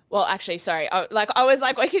 well, actually, sorry. I was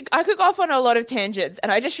like, I could go off on a lot of tangents,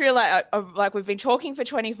 and I just realized, like, we've been talking for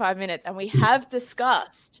 25 minutes, and we have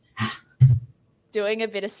discussed doing a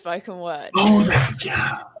bit of spoken word. Oh,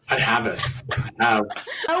 yeah, I have it.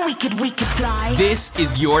 Oh, we could fly. This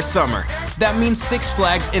is your summer. That means Six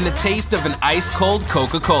Flags and the taste of an ice-cold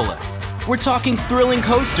Coca-Cola. We're talking thrilling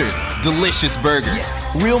coasters, delicious burgers,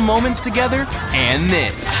 real moments together, and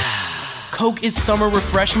this. Coke is summer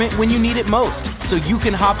refreshment when you need it most, so you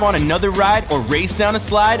can hop on another ride or race down a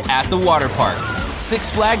slide at the water park.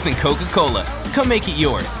 Six Flags and Coca-Cola. Come make it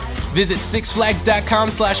yours. Visit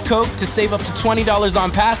sixflags.com/Coke to save up to $20 on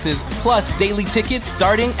passes, plus daily tickets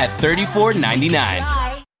starting at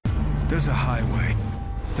 $34.99. There's a highway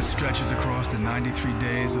that stretches across the 93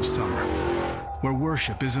 days of summer, where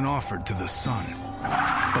worship isn't offered to the sun,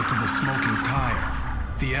 but to the smoking tire,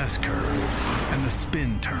 the S-curve, and the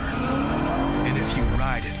spin turn. And if you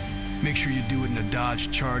ride it, make sure you do it in a Dodge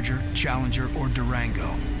Charger, Challenger, or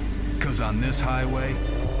Durango. Because on this highway,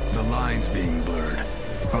 the lines being blurred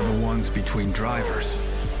are the ones between drivers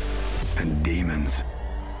and demons.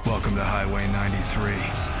 Welcome to Highway 93.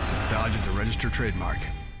 Dodge is a registered trademark.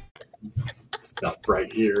 Stuff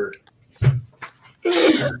right here. All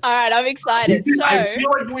right, I'm excited. So I feel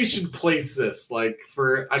like we should place this, like,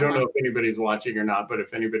 for, I don't know if anybody's watching or not, but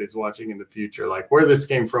if anybody's watching in the future, like, where this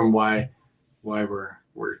came from, why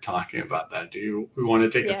we're talking about that. We want to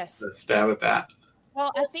take a stab at that?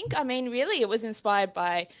 Well, I think, really it was inspired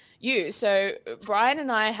by you. So Brian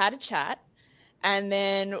and I had a chat, and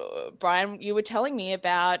then Brian, you were telling me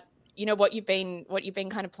about, what you've been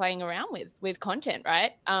kind of playing around with content,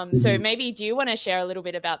 right? So maybe do you want to share a little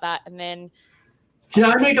bit about that, and then Yeah,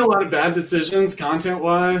 I make a lot of bad decisions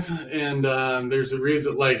content-wise, and there's a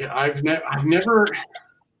reason. Like I've never.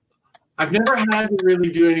 I've never had to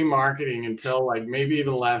really do any marketing until like maybe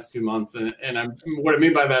even the last 2 months. And what I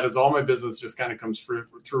mean by that is all my business just kind of comes through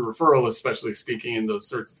referral, especially speaking and those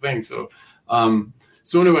sorts of things. So,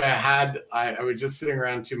 anyway, I was just sitting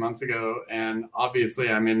around 2 months ago, and obviously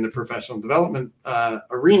I'm in the professional development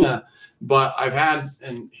arena, but I've had,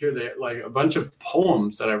 and here they like a bunch of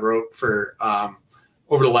poems that I wrote for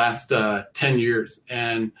over the last 10 years.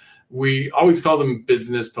 And we always call them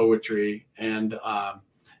business poetry. And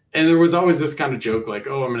there was always this kind of joke, like,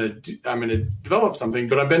 "Oh, I'm gonna develop something."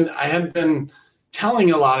 But I had been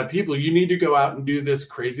telling a lot of people, you need to go out and do this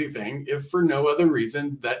crazy thing, if for no other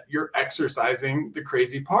reason that you're exercising the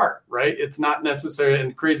crazy part, right? It's not necessarily,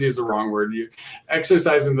 and crazy is a wrong word. You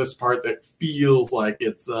exercising this part that feels like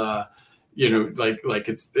it's, like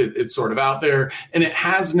it's sort of out there, and it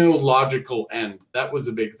has no logical end. That was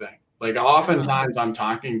a big thing. Like oftentimes I'm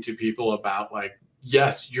talking to people about like,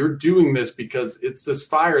 yes, you're doing this because it's this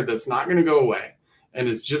fire that's not going to go away, and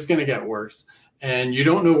it's just going to get worse. And you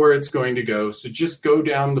don't know where it's going to go. So just go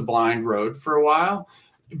down the blind road for a while,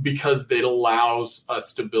 because it allows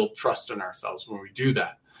us to build trust in ourselves when we do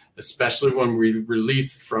that, especially when we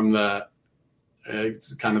release from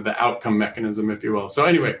it's kind of the outcome mechanism, if you will. So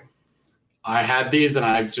anyway, I had these, and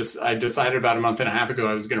I decided about a month and a half ago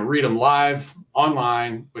I was going to read them live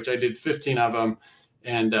online, which I did 15 of them,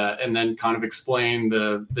 and then kind of explain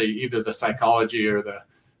the either the psychology or the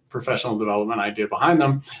professional development idea behind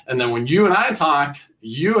them. And then when you and I talked,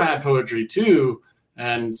 you had poetry too,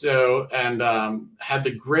 and had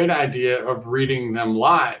the great idea of reading them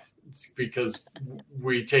live, because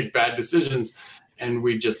we take bad decisions and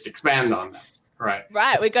we just expand on them, right?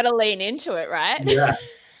 Right, we got to lean into it, right? Yeah.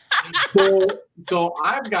 So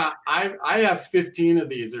I have 15 of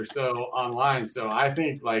these or so online. So I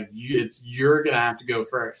think like you're gonna have to go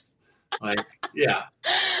first. Like, yeah.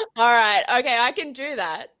 All right. Okay, I can do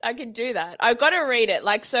that. I've got to read it.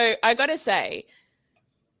 Like, so I got to say,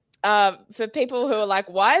 for people who are like,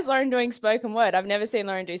 why is Lauren doing spoken word? I've never seen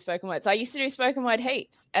Lauren do spoken word. So I used to do spoken word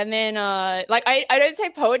heaps. And then like I don't say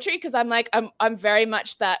poetry because I'm like, I'm very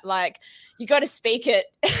much that, like, you got to speak it.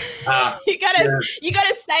 You got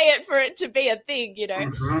to say it for it to be a thing, you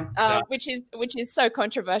know, which is so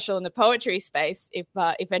controversial in the poetry space.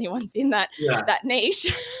 If anyone's in that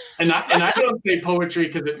niche. And I don't say poetry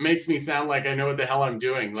because it makes me sound like I know what the hell I'm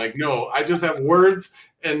doing. Like, no, I just have words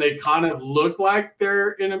and they kind of look like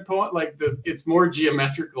they're in a poem. Like this, it's more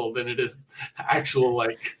geometrical than it is actual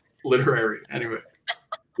like literary. Anyway.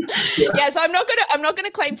 Yeah, so I'm not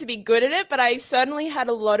gonna claim to be good at it, but I certainly had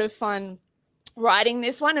a lot of fun writing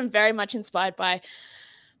this one, and very much inspired by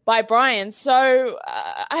Brian. So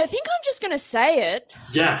I think I'm just gonna say it.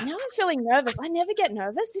 Yeah. Now I'm feeling nervous. I never get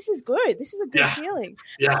nervous. This is good. This is a good feeling.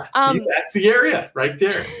 Yeah. See, that's the area right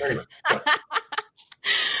there. Anyway,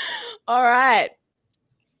 all right.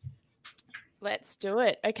 Let's do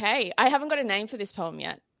it. Okay. I haven't got a name for this poem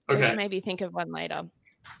yet. Okay. We can maybe think of one later.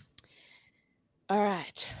 All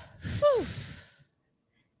right. Whew.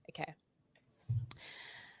 Okay.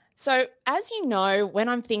 So as you know, when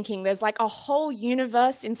I'm thinking, there's like a whole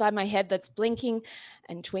universe inside my head that's blinking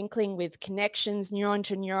and twinkling with connections, neuron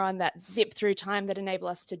to neuron, that zip through time, that enable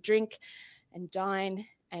us to drink and dine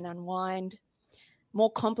and unwind.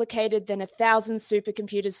 More complicated than 1,000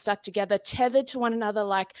 supercomputers stuck together, tethered to one another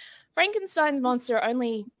like Frankenstein's monster,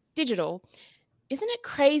 only digital. Isn't it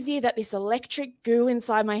crazy that this electric goo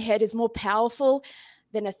inside my head is more powerful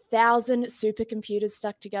than 1,000 supercomputers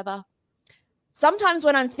stuck together? Sometimes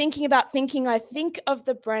when I'm thinking about thinking, I think of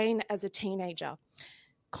the brain as a teenager,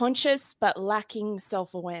 conscious but lacking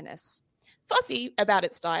self-awareness, fussy about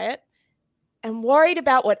its diet, and worried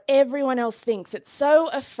about what everyone else thinks. It's so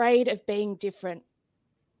afraid of being different.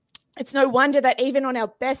 It's no wonder that even on our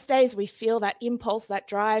best days, we feel that impulse, that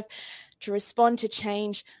drive to respond to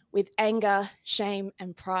change with anger, shame,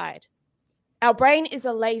 and pride. Our brain is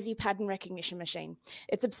a lazy pattern recognition machine.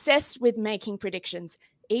 It's obsessed with making predictions,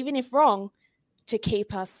 even if wrong, to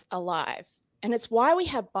keep us alive. And it's why we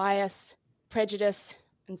have bias, prejudice,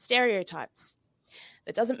 and stereotypes.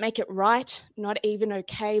 That doesn't make it right, not even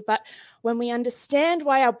okay. But when we understand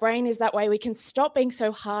why our brain is that way, we can stop being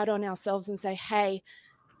so hard on ourselves and say, hey,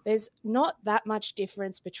 there's not that much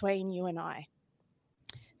difference between you and I.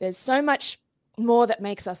 There's so much more that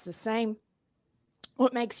makes us the same.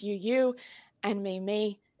 What makes you, you, and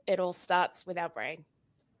me, it all starts with our brain.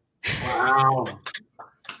 Wow.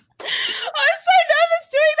 I was so nervous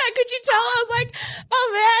doing that. Could you tell? I was like,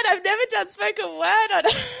 oh man, I've never done spoken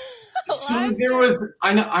word. So there was,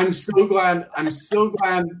 I'm so glad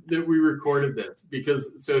that we recorded this,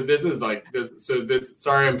 because this is like this. So this,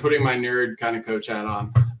 sorry, I'm putting my nerd kind of coach hat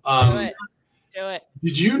on. Do it.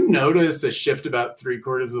 Did you notice a shift about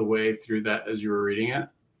 3/4 of the way through that as you were reading it?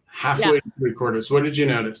 Halfway to 3/4. What did you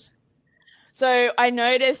notice? So I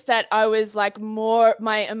noticed that I was like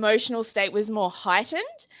my emotional state was more heightened.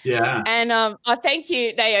 Yeah. And thank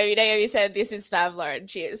you, Naomi. Naomi said, "This is Fab, Lauren.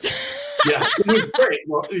 Cheers." Yeah, it was great.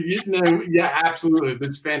 Well, yeah, absolutely.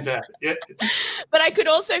 It's fantastic. Yeah. But I could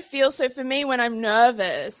also feel, so for me, when I'm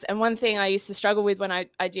nervous, and one thing I used to struggle with when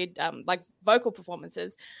I did like vocal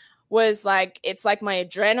performances was like, it's like my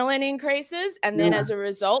adrenaline increases. And then as a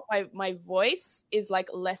result, my voice is like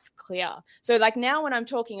less clear. So like now when I'm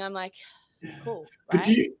talking, I'm like, cool. Right? But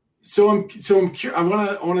I'm curious. I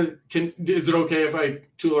want to. Is it okay if I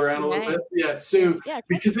tool around a little bit? Yeah. So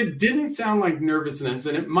because it didn't sound like nervousness,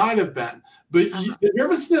 and it might have been, but the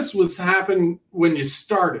nervousness was happening when you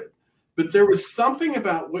started. But there was something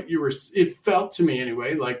about what you were. It felt to me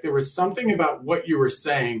anyway, like there was something about what you were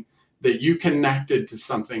saying that you connected to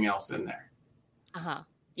something else in there.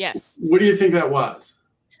 Yes. What do you think that was?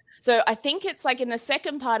 So I think it's like in the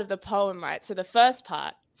second part of the poem, right? So the first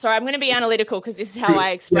part. Sorry, I'm going to be analytical because this is how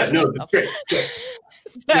I express myself.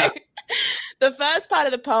 The first part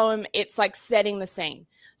of the poem, it's like setting the scene.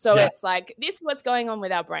 So it's like, this is what's going on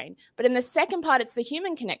with our brain. But in the second part, it's the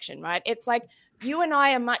human connection, right? It's like you and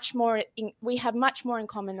I are we have much more in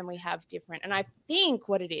common than we have different. And I think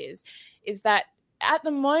what it is that at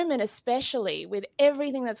the moment, especially with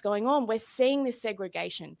everything that's going on, we're seeing this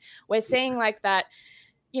segregation. We're seeing like that,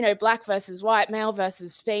 black versus white, male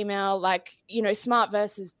versus female, like, smart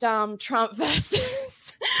versus dumb, Trump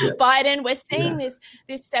versus Biden. We're seeing this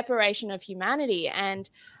separation of humanity. And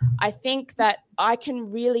I think that I can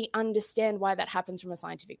really understand why that happens from a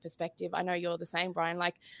scientific perspective. I know you're the same, Brian.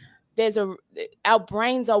 Like our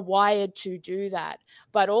brains are wired to do that.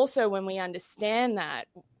 But also when we understand that,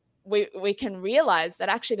 we can realize that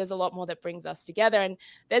actually there's a lot more that brings us together, and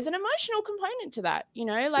there's an emotional component to that,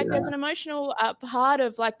 there's an emotional part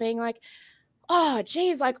of like being like, oh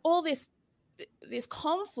geez, like all this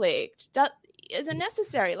conflict isn't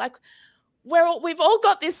necessary. Like we've all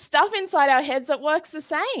got this stuff inside our heads that works the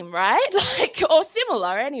same, right? Like, or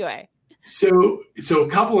similar anyway. So a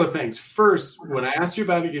couple of things. First, when I asked you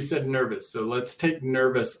about it, you said nervous. So let's take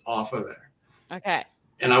nervous off of there. Okay.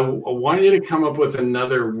 And I want you to come up with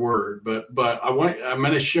another word, but I'm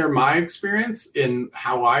going to share my experience in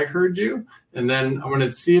how I heard you, and then I'm going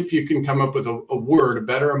to see if you can come up with a word, a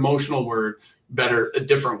better emotional word, a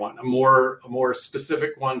different one, a more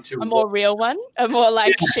specific one to a more real one, a more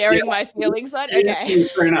like sharing my feelings one. Okay, yeah,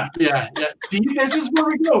 fair enough. Yeah. See, this is where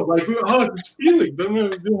we go. Like, it's feelings. I don't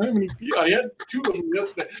have any feelings. I had 2 of them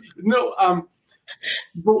yesterday. No,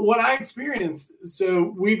 but what I experienced,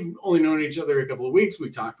 so we've only known each other a couple of weeks. We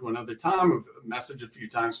talked one other time, a message a few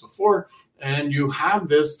times before, and you have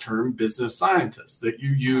this term business scientist that you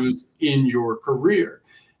use in your career.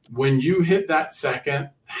 When you hit that second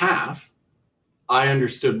half, I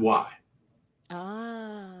understood why.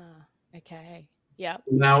 Okay. Yeah.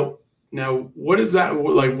 Now, what is that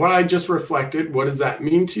like? What I just reflected, what does that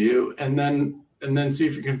mean to you? And then see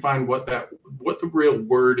if you can find what the real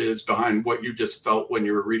word is behind what you just felt when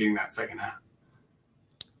you were reading that second half.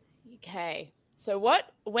 Okay. So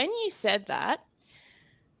when you said that,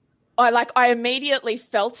 I immediately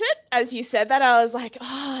felt it as you said that. I was like,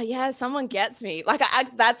 oh yeah, someone gets me. Like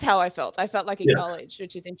that's how I felt. I felt like acknowledged,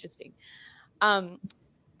 which is interesting.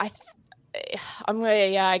 I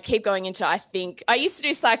keep going into, I think I used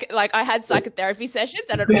to do I had psychotherapy sessions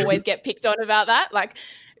and I'd always get picked on about that. Like,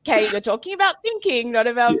 okay, you're talking about thinking, not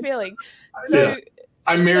about feeling. So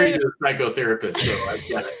I'm married to a psychotherapist, so I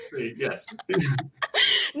get it. Yes.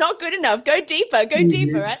 Not good enough. Go deeper,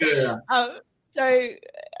 right? Yeah. So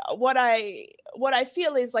what I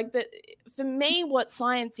feel is like that for me, what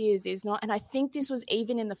science is not, and I think this was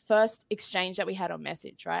even in the first exchange that we had on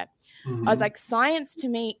message, right? Mm-hmm. I was like, science to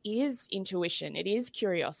me is intuition. It is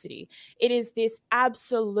curiosity. It is this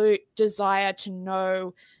absolute desire to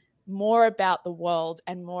know more about the world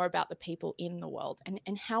and more about the people in the world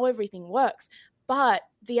and how everything works. But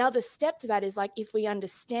the other step to that is like, if we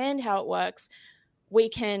understand how it works, we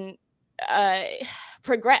can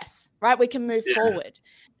progress, right? We can move forward.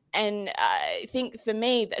 And I think for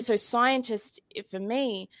me, so scientist for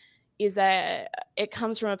me it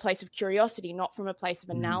comes from a place of curiosity, not from a place of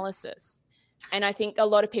analysis. And I think a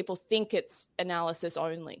lot of people think it's analysis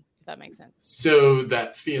only, if that makes sense. So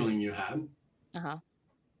that feeling you had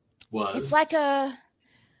was? It's like a.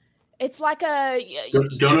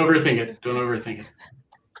 Don't overthink it. Don't overthink it.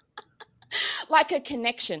 Like a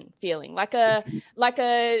connection feeling, like a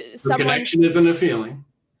someone. Connection isn't a feeling.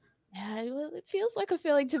 Yeah, well, it feels like a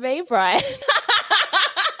feeling to me, Brian.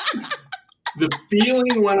 the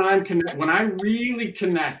feeling when when I really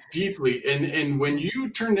connect deeply, and when you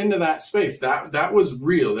turned into that space, that was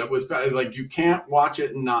real. That was like, you can't watch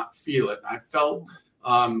it and not feel it. I felt,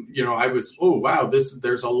 I was, oh wow,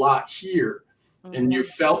 there's a lot here, and you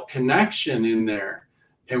felt connection in there.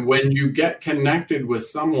 And when you get connected with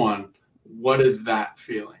someone, what is that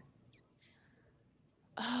feeling?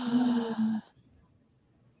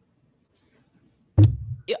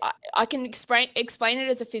 I can explain it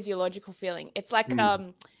as a physiological feeling. It's like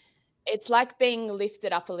it's like being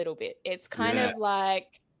lifted up a little bit. It's kind of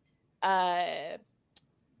like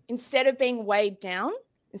instead of being weighed down,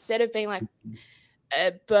 instead of being like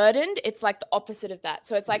burdened, it's like the opposite of that.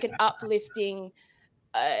 So it's like an uplifting,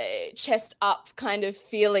 chest up kind of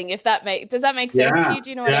feeling. If that does that make sense to you? Do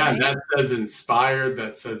you know what I mean? Yeah, that says inspired.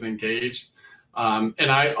 That says engaged. And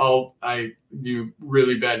I do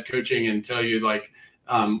really bad coaching and tell you, like,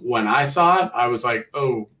 when I saw it, I was like,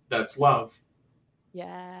 oh, that's love.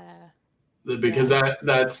 Yeah. Because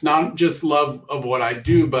that's not just love of what I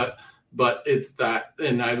do, but it's that,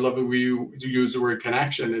 and I love it when you use the word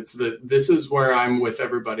connection. It's that this is where I'm with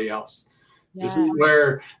everybody else. Yeah.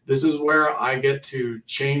 This is where I get to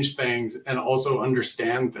change things and also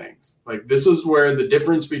understand things. Like, this is where the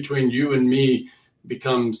difference between you and me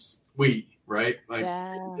becomes we. Right. Like,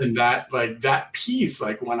 and that, like, that piece,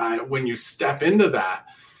 like when you step into that,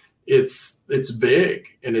 it's big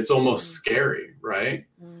and it's almost scary. Right.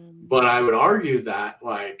 But I would argue that,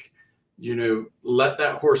 like, let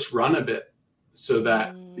that horse run a bit so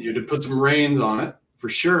that to put some reins on it for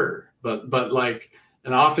sure. But like,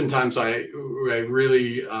 and oftentimes I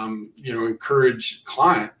really, encourage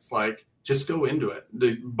clients, like, just go into it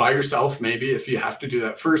by yourself, maybe, if you have to do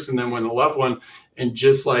that first. And then when a loved one, and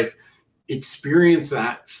just like, experience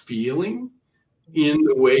that feeling in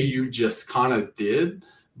the way you just kind of did,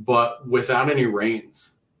 but without any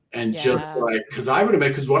reins. And just like,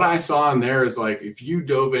 because what I saw in there is, like, if you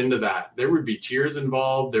dove into that, there would be tears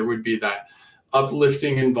involved. There would be that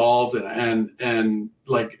uplifting involved. And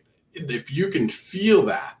like, if you can feel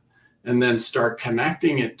that and then start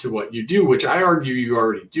connecting it to what you do, which I argue you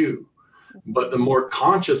already do, but the more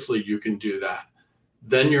consciously you can do that,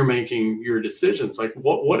 then you're making your decisions. Like,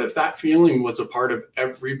 what if that feeling was a part of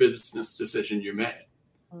every business decision you made?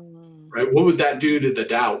 Right? What would that do to the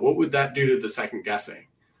doubt? What would that do to the second guessing?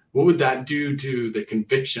 What would that do to the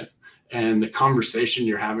conviction and the conversation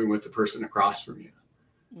you're having with the person across from you?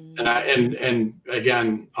 And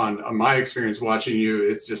again, on my experience watching you,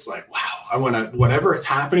 it's just like, wow, I want to, whatever is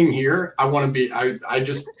happening here, I want to be, I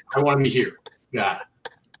want to be here. Yeah.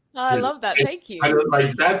 I love that. Thank you.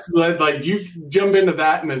 Like, that's like, you jump into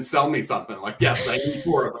that and then sell me something. Like, yes, I need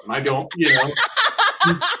 4 of them. I don't,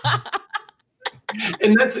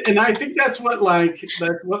 and I think that's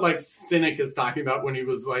what Cynic is talking about when he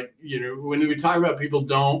was like, when we talk about people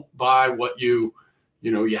don't buy what you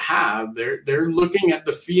have, they're looking at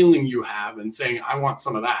the feeling you have and saying, I want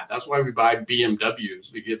some of that. That's why we buy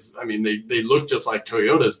BMWs, because they look just like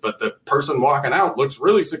Toyotas, but the person walking out looks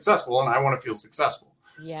really successful, and I want to feel successful.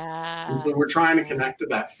 Yeah. And so we're trying to connect to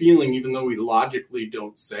that feeling, even though we logically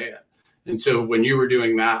don't say it. And so when you were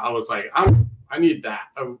doing that, I was like, I need that.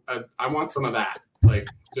 I want some of that. Like,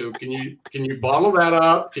 so can you bottle that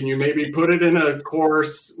up? Can you maybe put it in a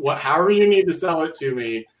course? However you need to sell it to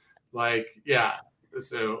me. Like, yeah.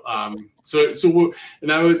 So,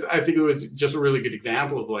 and I think it was just a really good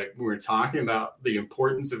example of, like, when we're talking about the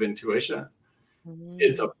importance of intuition.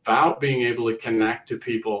 It's about being able to connect to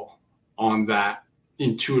people on that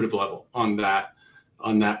intuitive level, on that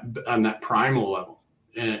primal level.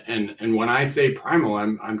 And when I say primal,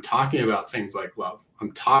 I'm talking about things like love.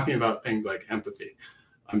 I'm talking about things like empathy.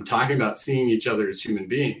 I'm talking about seeing each other as human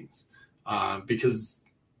beings, because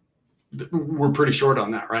we're pretty short on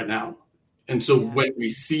that right now. And so when we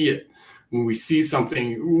see it, when we see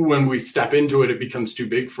something, when we step into it, it becomes too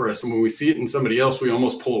big for us. And when we see it in somebody else, we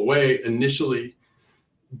almost pull away initially.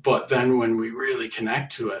 But then when we really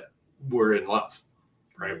connect to it, we're in love.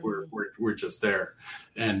 Right. We're just there.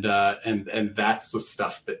 And that's the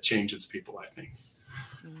stuff that changes people, I think.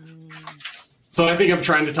 So I think I'm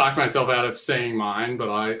trying to talk myself out of saying mine, but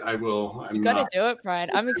I will. You got to do it, Brian.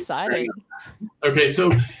 I'm excited. Okay.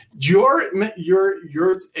 So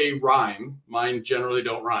yours a rhyme. Mine generally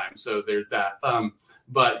don't rhyme. So there's that.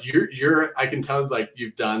 But I can tell, like,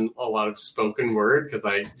 you've done a lot of spoken word, because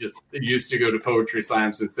I just used to go to poetry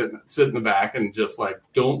slams and sit in the back and just, like,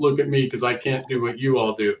 don't look at me because I can't do what you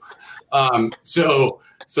all do. So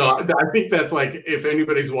I think that's, like, if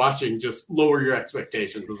anybody's watching, just lower your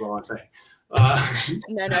expectations is all I'm saying.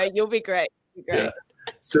 No, you'll be great. You'll be great. Yeah.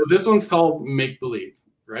 So this one's called Make Believe,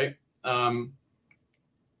 right?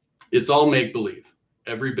 It's all make-believe,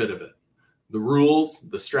 every bit of it. The rules,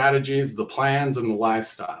 the strategies, the plans, and the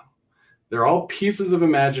lifestyle. They're all pieces of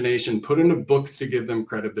imagination put into books to give them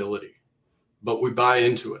credibility. But we buy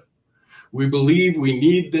into it. We believe we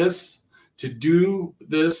need this to do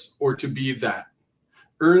this or to be that.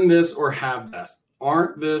 Earn this or have that.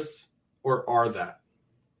 Aren't this or are that.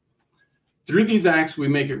 Through these acts, we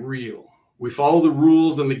make it real. We follow the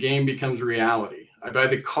rules and the game becomes reality. I buy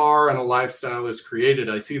the car and a lifestyle is created.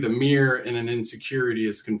 I see the mirror and an insecurity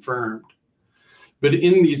is confirmed. But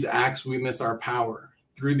in these acts, we miss our power.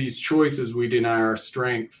 Through these choices, we deny our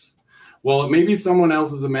strength. While it may be someone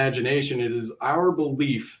else's imagination, it is our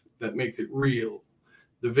belief that makes it real.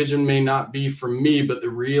 The vision may not be from me, but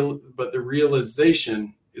the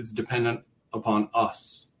realization is dependent upon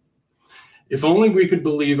us. If only we could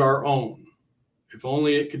believe our own. If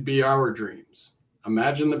only it could be our dreams.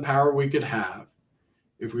 Imagine the power we could have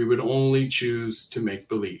if we would only choose to make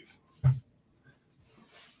believe.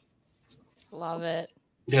 Love it.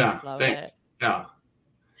 Yeah, Love thanks. it. Yeah.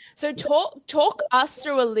 So talk us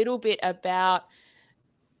through a little bit about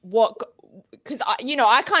what, because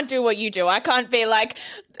I can't do what you do. I can't be like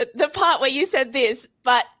the part where you said this,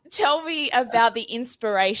 but tell me about the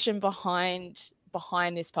inspiration behind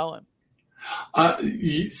this poem. I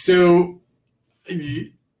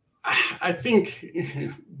think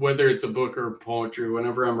whether it's a book or poetry,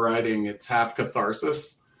 whenever I'm writing, it's half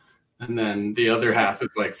catharsis. And then the other half is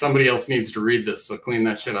like, somebody else needs to read this, so clean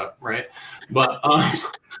that shit up, right?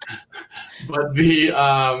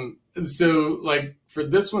 So like for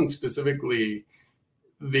this one specifically,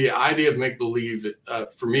 the idea of make believe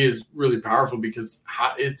for me is really powerful because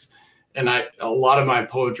a lot of my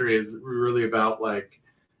poetry is really about like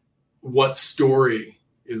what story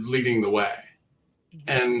is leading the way.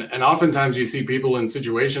 And oftentimes you see people in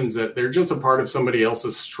situations that they're just a part of somebody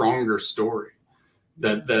else's stronger story.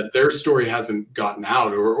 That their story hasn't gotten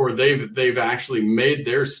out, or they've actually made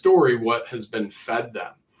their story what has been fed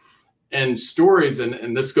them. And stories,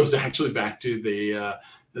 and this goes actually back to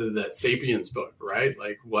that Sapiens book, right?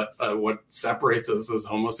 Like what separates us as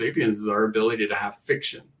Homo sapiens is our ability to have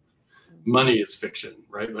fiction. Money is fiction,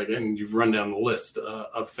 right? Like, and you've run down the list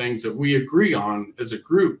of things that we agree on as a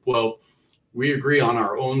group. Well, we agree on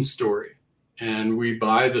our own story, and we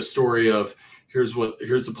buy the story of here's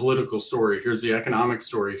the political story, here's the economic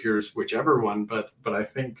story, here's whichever one. But I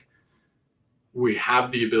think we have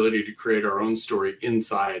the ability to create our own story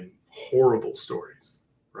inside horrible stories,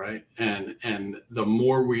 right? And the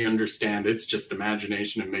more we understand it's just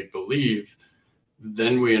imagination and make believe,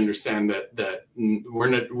 then we understand that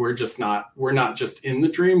we're not just in the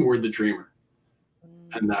dream, we're the dreamer,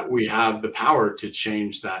 and that we have the power to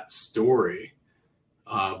change that story.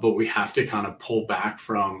 But we have to kind of pull back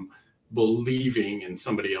from believing in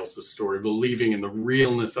somebody else's story, believing in the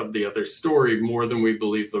realness of the other story more than we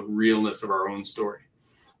believe the realness of our own story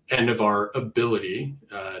and of our ability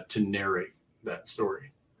to narrate that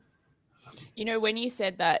story. When you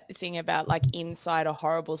said that thing about like inside a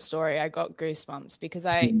horrible story, I got goosebumps because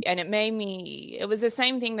it was the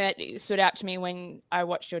same thing that stood out to me when I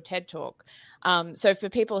watched your TED talk. So for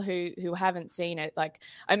people who haven't seen it, like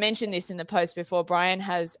I mentioned this in the post before, Brian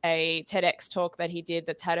has a TEDx talk that he did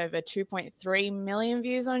that's had over 2.3 million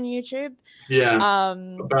views on YouTube. Yeah.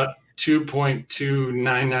 About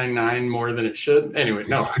 2.2999 more than it should. Anyway,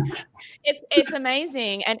 no. It's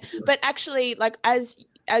amazing. But actually, like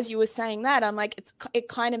as you were saying that, I'm like, it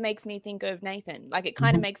kind of makes me think of Nathan. Like it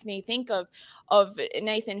kind of makes me think of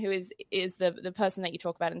Nathan, who is the person that you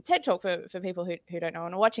talk about in the TED Talk for people who don't know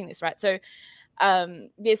and are watching this, right? So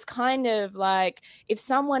this kind of like, if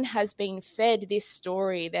someone has been fed this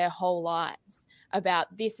story their whole lives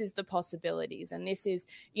about this is the possibilities and this is,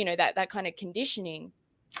 that kind of conditioning.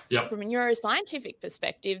 Yep. From a neuroscientific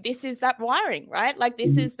perspective, this is that wiring, right? Like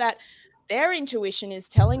this is that their intuition is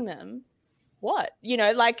telling them what,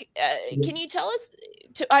 can you tell us,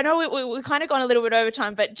 I know we're kind of gone a little bit over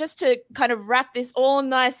time, but just to kind of wrap this all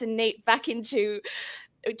nice and neat back into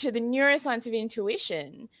the neuroscience of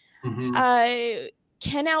intuition,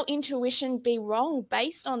 can our intuition be wrong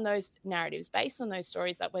based on those narratives, based on those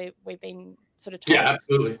stories that we've been sort of told? Yeah,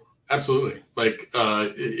 absolutely. Like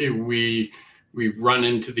we run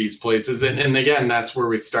into these places, and again, that's where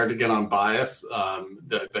we start to get on bias,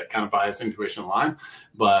 that kind of bias intuition line.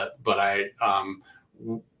 But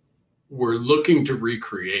we're looking to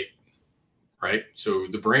recreate, right? So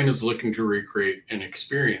the brain is looking to recreate an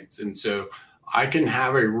experience, and so I can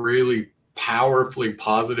have a really powerfully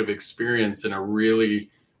positive experience in a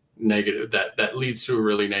really negative that leads to a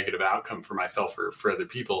really negative outcome for myself or for other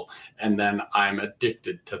people, and then I'm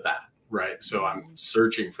addicted to that. Right. So I'm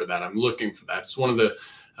searching for that. I'm looking for that. It's one of the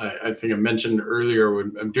I think I mentioned earlier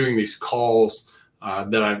when I'm doing these calls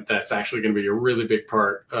that's actually going to be a really big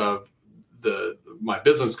part of my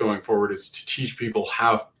business going forward, is to teach people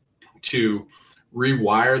how to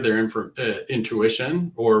rewire their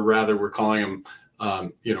intuition, or rather we're calling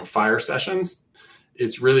them, fire sessions.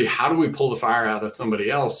 It's really, how do we pull the fire out of somebody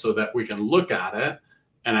else so that we can look at it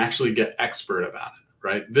and actually get expert about it,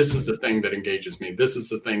 right? This is the thing that engages me. This is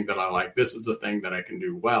the thing that I like. This is the thing that I can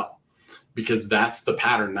do well, because that's the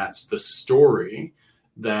pattern. That's the story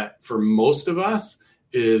that for most of us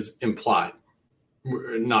is implied,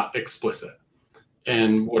 not explicit.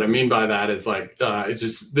 And what I mean by that is like,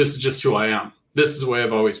 this is just who I am. This is the way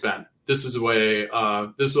I've always been. This is the way,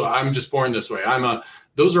 I'm just born this way.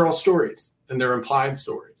 Those are all stories, and they're implied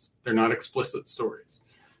stories. They're not explicit stories.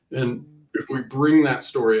 And if we bring that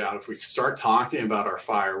story out, if we start talking about our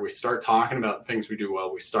fire, we start talking about the things we do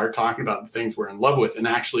well, we start talking about the things we're in love with, and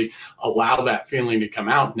actually allow that feeling to come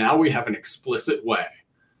out, now we have an explicit way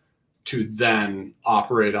to then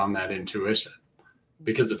operate on that intuition,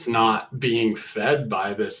 because it's not being fed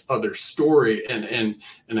by this other story. And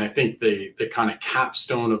I think the kind of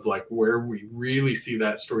capstone of like where we really see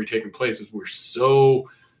that story taking place is we're so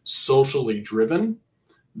socially driven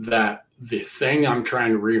that the thing I'm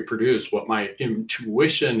trying to reproduce, what my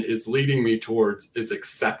intuition is leading me towards, is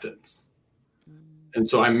acceptance. And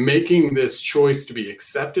so I'm making this choice to be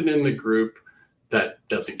accepted in the group that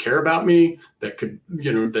doesn't care about me, that could,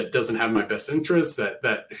 that doesn't have my best interests,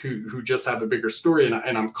 who just have a bigger story. And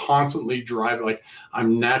I'm constantly driving, like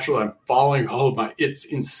I'm following home. It's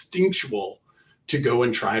instinctual to go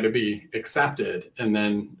and try to be accepted. And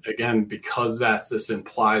then again, because that's this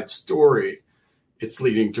implied story, it's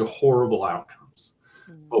leading to horrible outcomes.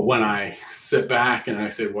 Mm-hmm. But when I sit back and I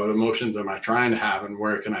say, what emotions am I trying to have and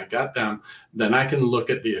where can I get them? Then I can look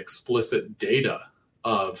at the explicit data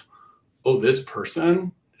of, oh, this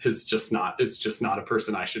person is just not a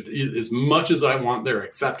person I should, as much as I want their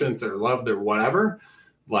acceptance, their love, their whatever,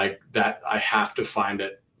 like that, I have to find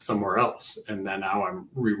it somewhere else. And then now I'm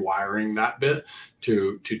rewiring that bit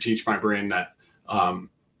to teach my brain that,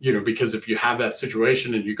 because if you have that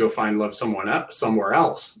situation and you go find love somewhere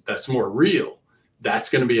else, that's more real, that's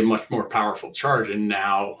going to be a much more powerful charge. And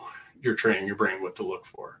now you're training your brain what to look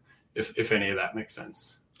for, if any of that makes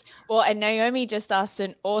sense. Well, and Naomi just asked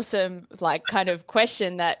an awesome, kind of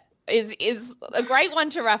question that is a great one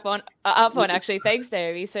to wrap up on, actually. Thanks,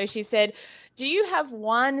 Naomi. So she said, do you have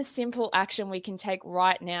one simple action we can take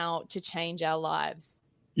right now to change our lives?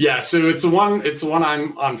 Yeah, so it's the one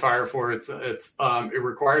I'm on fire for. It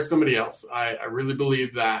requires somebody else. I really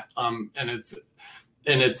believe that, and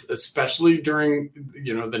it's especially during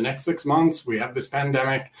the next 6 months. We have this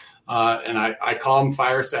pandemic, and I call them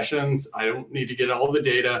fire sessions. I don't need to get all the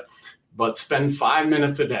data, but spend 5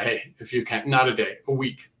 minutes a day if you can. Not a day, a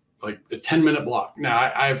week, like a 10-minute block. Now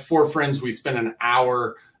I have 4 friends. We spend an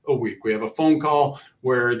hour a week. We have a phone call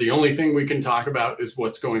where the only thing we can talk about is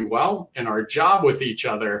what's going well. And our job with each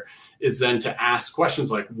other is then to ask questions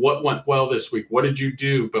like, what went well this week? What did you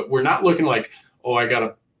do? But we're not looking like, oh, I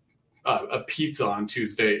got a pizza on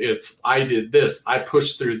Tuesday. It's, I did this. I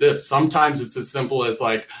pushed through this. Sometimes it's as simple as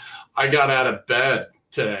like, I got out of bed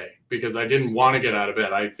today because I didn't want to get out of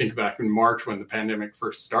bed. I think back in March when the pandemic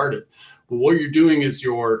first started. But what you're doing is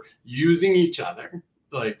you're using each other.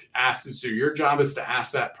 So your job is to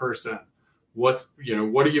ask that person, what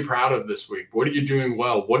are you proud of this week? What are you doing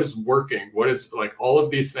well? What is working? What is, like, all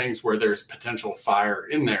of these things where there's potential fire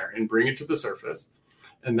in there, and bring it to the surface.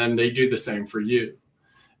 And then they do the same for you.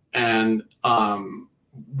 And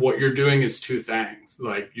what you're doing is 2 things.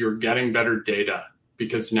 Like, you're getting better data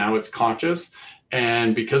because now it's conscious.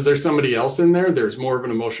 And because there's somebody else in there, there's more of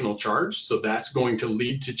an emotional charge. So that's going to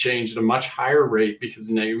lead to change at a much higher rate, because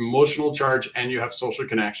now you have emotional charge and you have social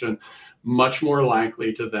connection, much more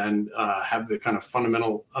likely to then have the kind of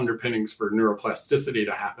fundamental underpinnings for neuroplasticity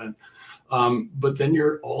to happen. But then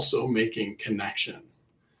you're also making connection.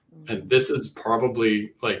 And this is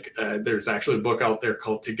probably there's actually a book out there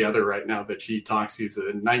called Together right now that he talks. He's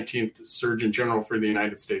a 19th Surgeon General for the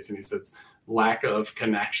United States. And he says, lack of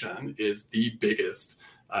connection is the biggest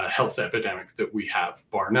health epidemic that we have,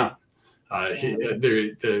 bar none.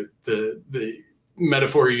 The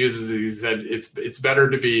metaphor he uses, he said, it's better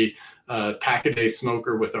to be a pack-a-day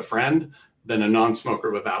smoker with a friend than a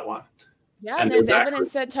non-smoker without one. Yeah, and there's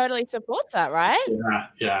evidence that totally supports that, right?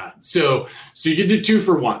 Yeah. So you can do 2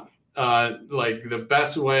 for 1. The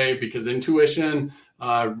best way, because intuition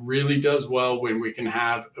really does well when we can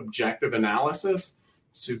have objective analysis.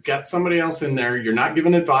 So get somebody else in there. You're not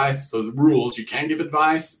giving advice. So the rules, you can't give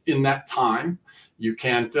advice in that time. You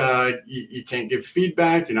can't you can't give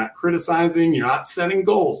feedback. You're not criticizing. You're not setting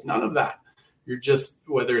goals. None of that. You're just,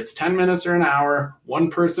 whether it's 10 minutes or an hour,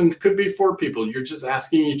 one person, could be 4 people. You're just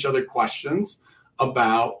asking each other questions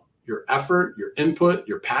about your effort, your input,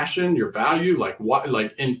 your passion, your value, like what,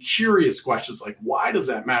 like, and curious questions, like, why does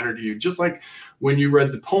that matter to you? Just like when you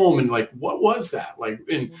read the poem and like, what was that? Like,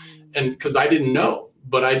 and because I didn't know,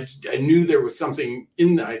 but I knew there was something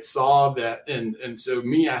in that. I saw that. And so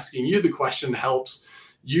me asking you the question helps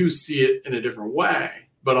you see it in a different way,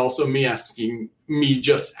 but also me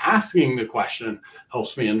just asking the question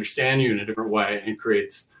helps me understand you in a different way and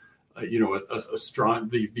creates a strong,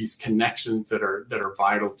 these connections that are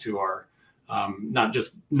vital to our not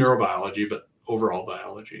just neurobiology but overall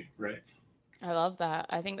biology, right? I love that.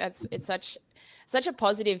 I think it's such a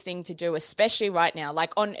positive thing to do, especially right now.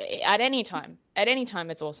 Like at any time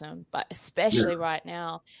it's awesome, but especially right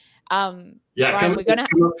now. Brian,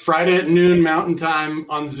 come up Friday at noon Mountain Time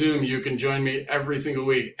on Zoom. You can join me every single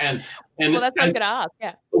week. And well, that's what I was going to ask.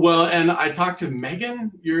 Yeah. Well, and I talked to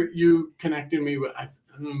Megan. You connected me with. I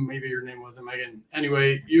don't know, maybe your name wasn't Megan.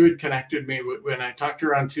 Anyway, you had connected me when I talked to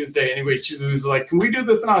her on Tuesday. Anyway, she was like, "Can we do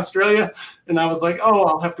this in Australia?" And I was like, "Oh,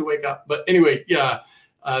 I'll have to wake up." But anyway, yeah.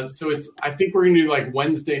 So I think we're gonna do like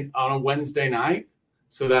on a Wednesday night.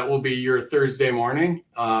 So that will be your Thursday morning.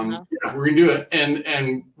 Yeah, we're gonna do it.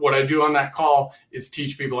 And what I do on that call is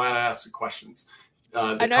teach people how to ask the questions.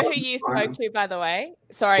 I know who you spoke to, by the way.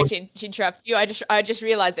 Sorry to interrupt you. I just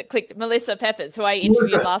realized it clicked. Melissa Peppers, who I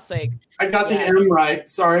interviewed last week. I got the M right.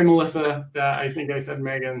 Sorry, Melissa. I think I said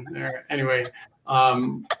Megan there. Anyway,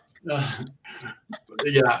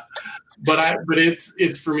 yeah. But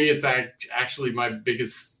it's for me. It's actually my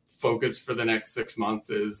biggest focus for the next 6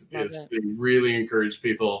 months is to really encourage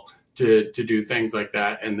people to do things like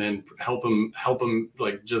that, and then help them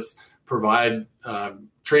like just provide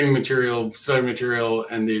training material, study material,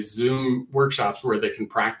 and these Zoom workshops where they can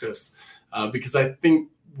practice. Because I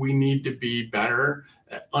think we need to be better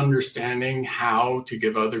at understanding how to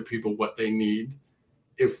give other people what they need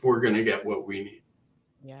if we're going to get what we need.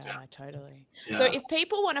 Yeah, totally. Yeah. So if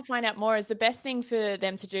people want to find out more, is the best thing for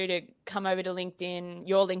them to do to come over to LinkedIn,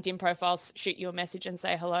 your LinkedIn profile, shoot you a message and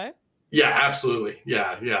say hello? Yeah, absolutely.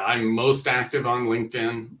 Yeah. I'm most active on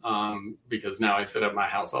LinkedIn because now I sit at my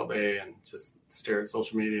house all day and just stare at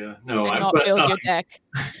social media. No, I'm not build your deck.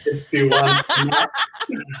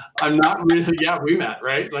 I'm not really. Yeah, we met,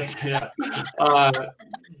 right? Like, yeah.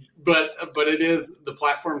 But it is, the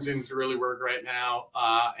platform seems to really work right now,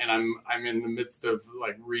 and I'm in the midst of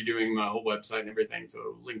like redoing my whole website and everything.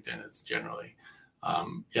 So LinkedIn is generally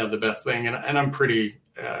the best thing, and I'm pretty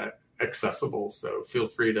accessible. So feel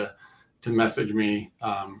free to message me.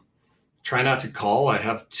 Try not to call. I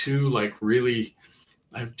have two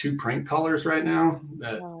prank callers right now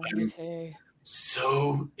that I'm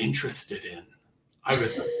so interested in.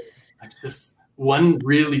 One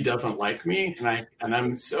really doesn't like me, and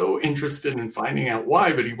I'm so interested in finding out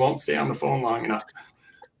why, but he won't stay on the phone long enough.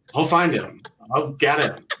 I'll find him. I'll get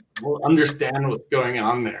him. We'll understand what's going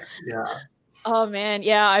on there. Yeah. Oh man,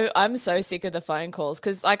 yeah, I'm so sick of the phone calls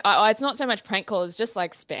because like it's not so much prank callers, just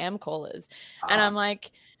like spam callers, and I'm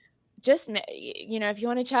like, just if you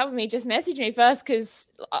want to chat with me, just message me first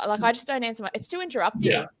because like I just don't answer it's too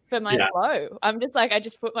interruptive for my flow. I'm just like I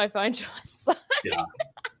just put my phone to one side.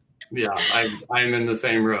 Yeah, I'm in the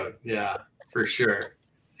same road. Yeah, for sure.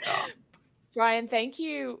 Yeah. Brian, thank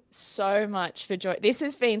you so much for joining. This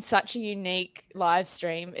has been such a unique live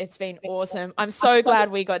stream. It's been awesome. I'm so glad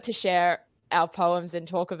we got to share our poems and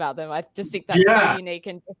talk about them. I just think that's so unique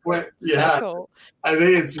and so cool. I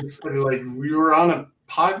think it's just funny, like we were on a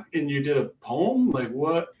pod and you did a poem. Like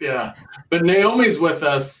what? Yeah. But Naomi's with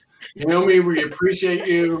us. Naomi, we appreciate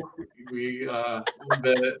you. We the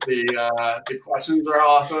questions are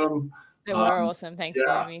awesome. They were awesome. Thanks,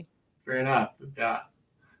 Naomi. Fair enough. Yeah.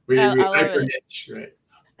 We like our niche, right?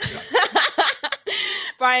 Yeah.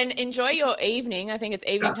 Brian, enjoy your evening. I think it's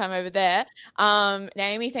evening time over there.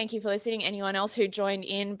 Naomi, thank you for listening. Anyone else who joined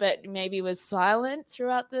in but maybe was silent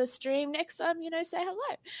throughout the stream, next time, say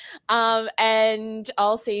hello. And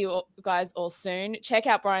I'll see you guys all soon. Check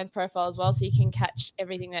out Brian's profile as well so you can catch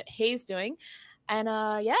everything that he's doing. And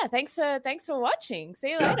thanks for watching.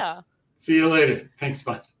 See you later. See you later. Thanks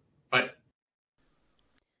much. Bye.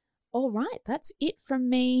 All right, that's it from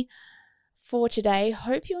me for today.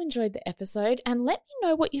 Hope you enjoyed the episode and let me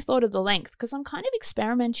know what you thought of the length because I'm kind of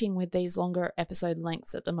experimenting with these longer episode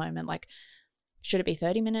lengths at the moment. Like, should it be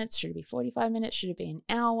 30 minutes? Should it be 45 minutes? Should it be an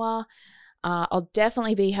hour? I'll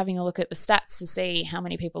definitely be having a look at the stats to see how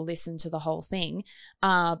many people listen to the whole thing.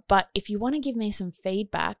 But if you want to give me some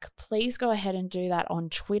feedback, please go ahead and do that on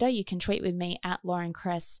Twitter. You can tweet with me at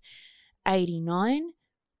LaurenCress89.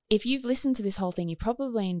 If you've listened to this whole thing, you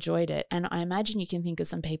probably enjoyed it. And I imagine you can think of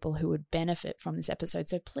some people who would benefit from this episode.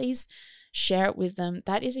 So please share it with them.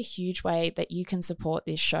 That is a huge way that you can support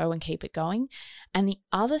this show and keep it going. And the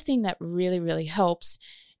other thing that really, really helps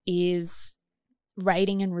is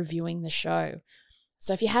rating and reviewing the show.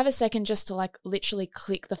 So if you have a second just to like literally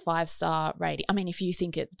click the 5-star rating. I mean, if you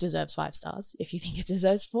think it deserves 5 stars, if you think it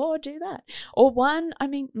deserves 4, do that. Or 1, I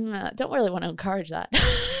mean, don't really want to encourage that.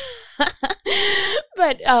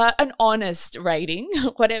 But an honest rating,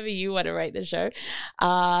 whatever you want to rate the show.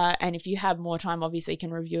 And if you have more time, obviously you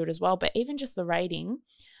can review it as well. But even just the rating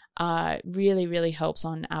really, really helps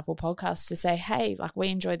on Apple Podcasts to say, hey, like we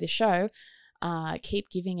enjoyed this show. Keep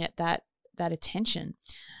giving it that attention.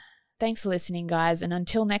 Thanks for listening, guys. And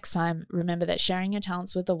until next time, remember that sharing your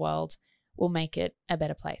talents with the world will make it a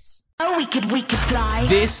better place. Oh, we could fly.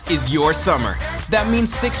 This is your summer. That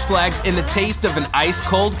means Six Flags and the taste of an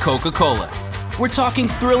ice-cold Coca-Cola. We're talking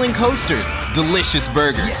thrilling coasters, delicious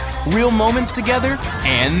burgers, real moments together,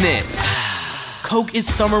 and this. Coke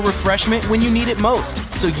is summer refreshment when you need it most,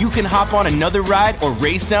 so you can hop on another ride or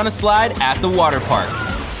race down a slide at the water park.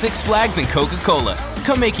 Six Flags and Coca-Cola.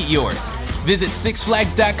 Come make it yours. Visit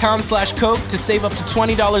sixflags.com/Coke to save up to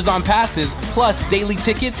 $20 on passes, plus daily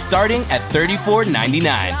tickets starting at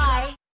 $34.99.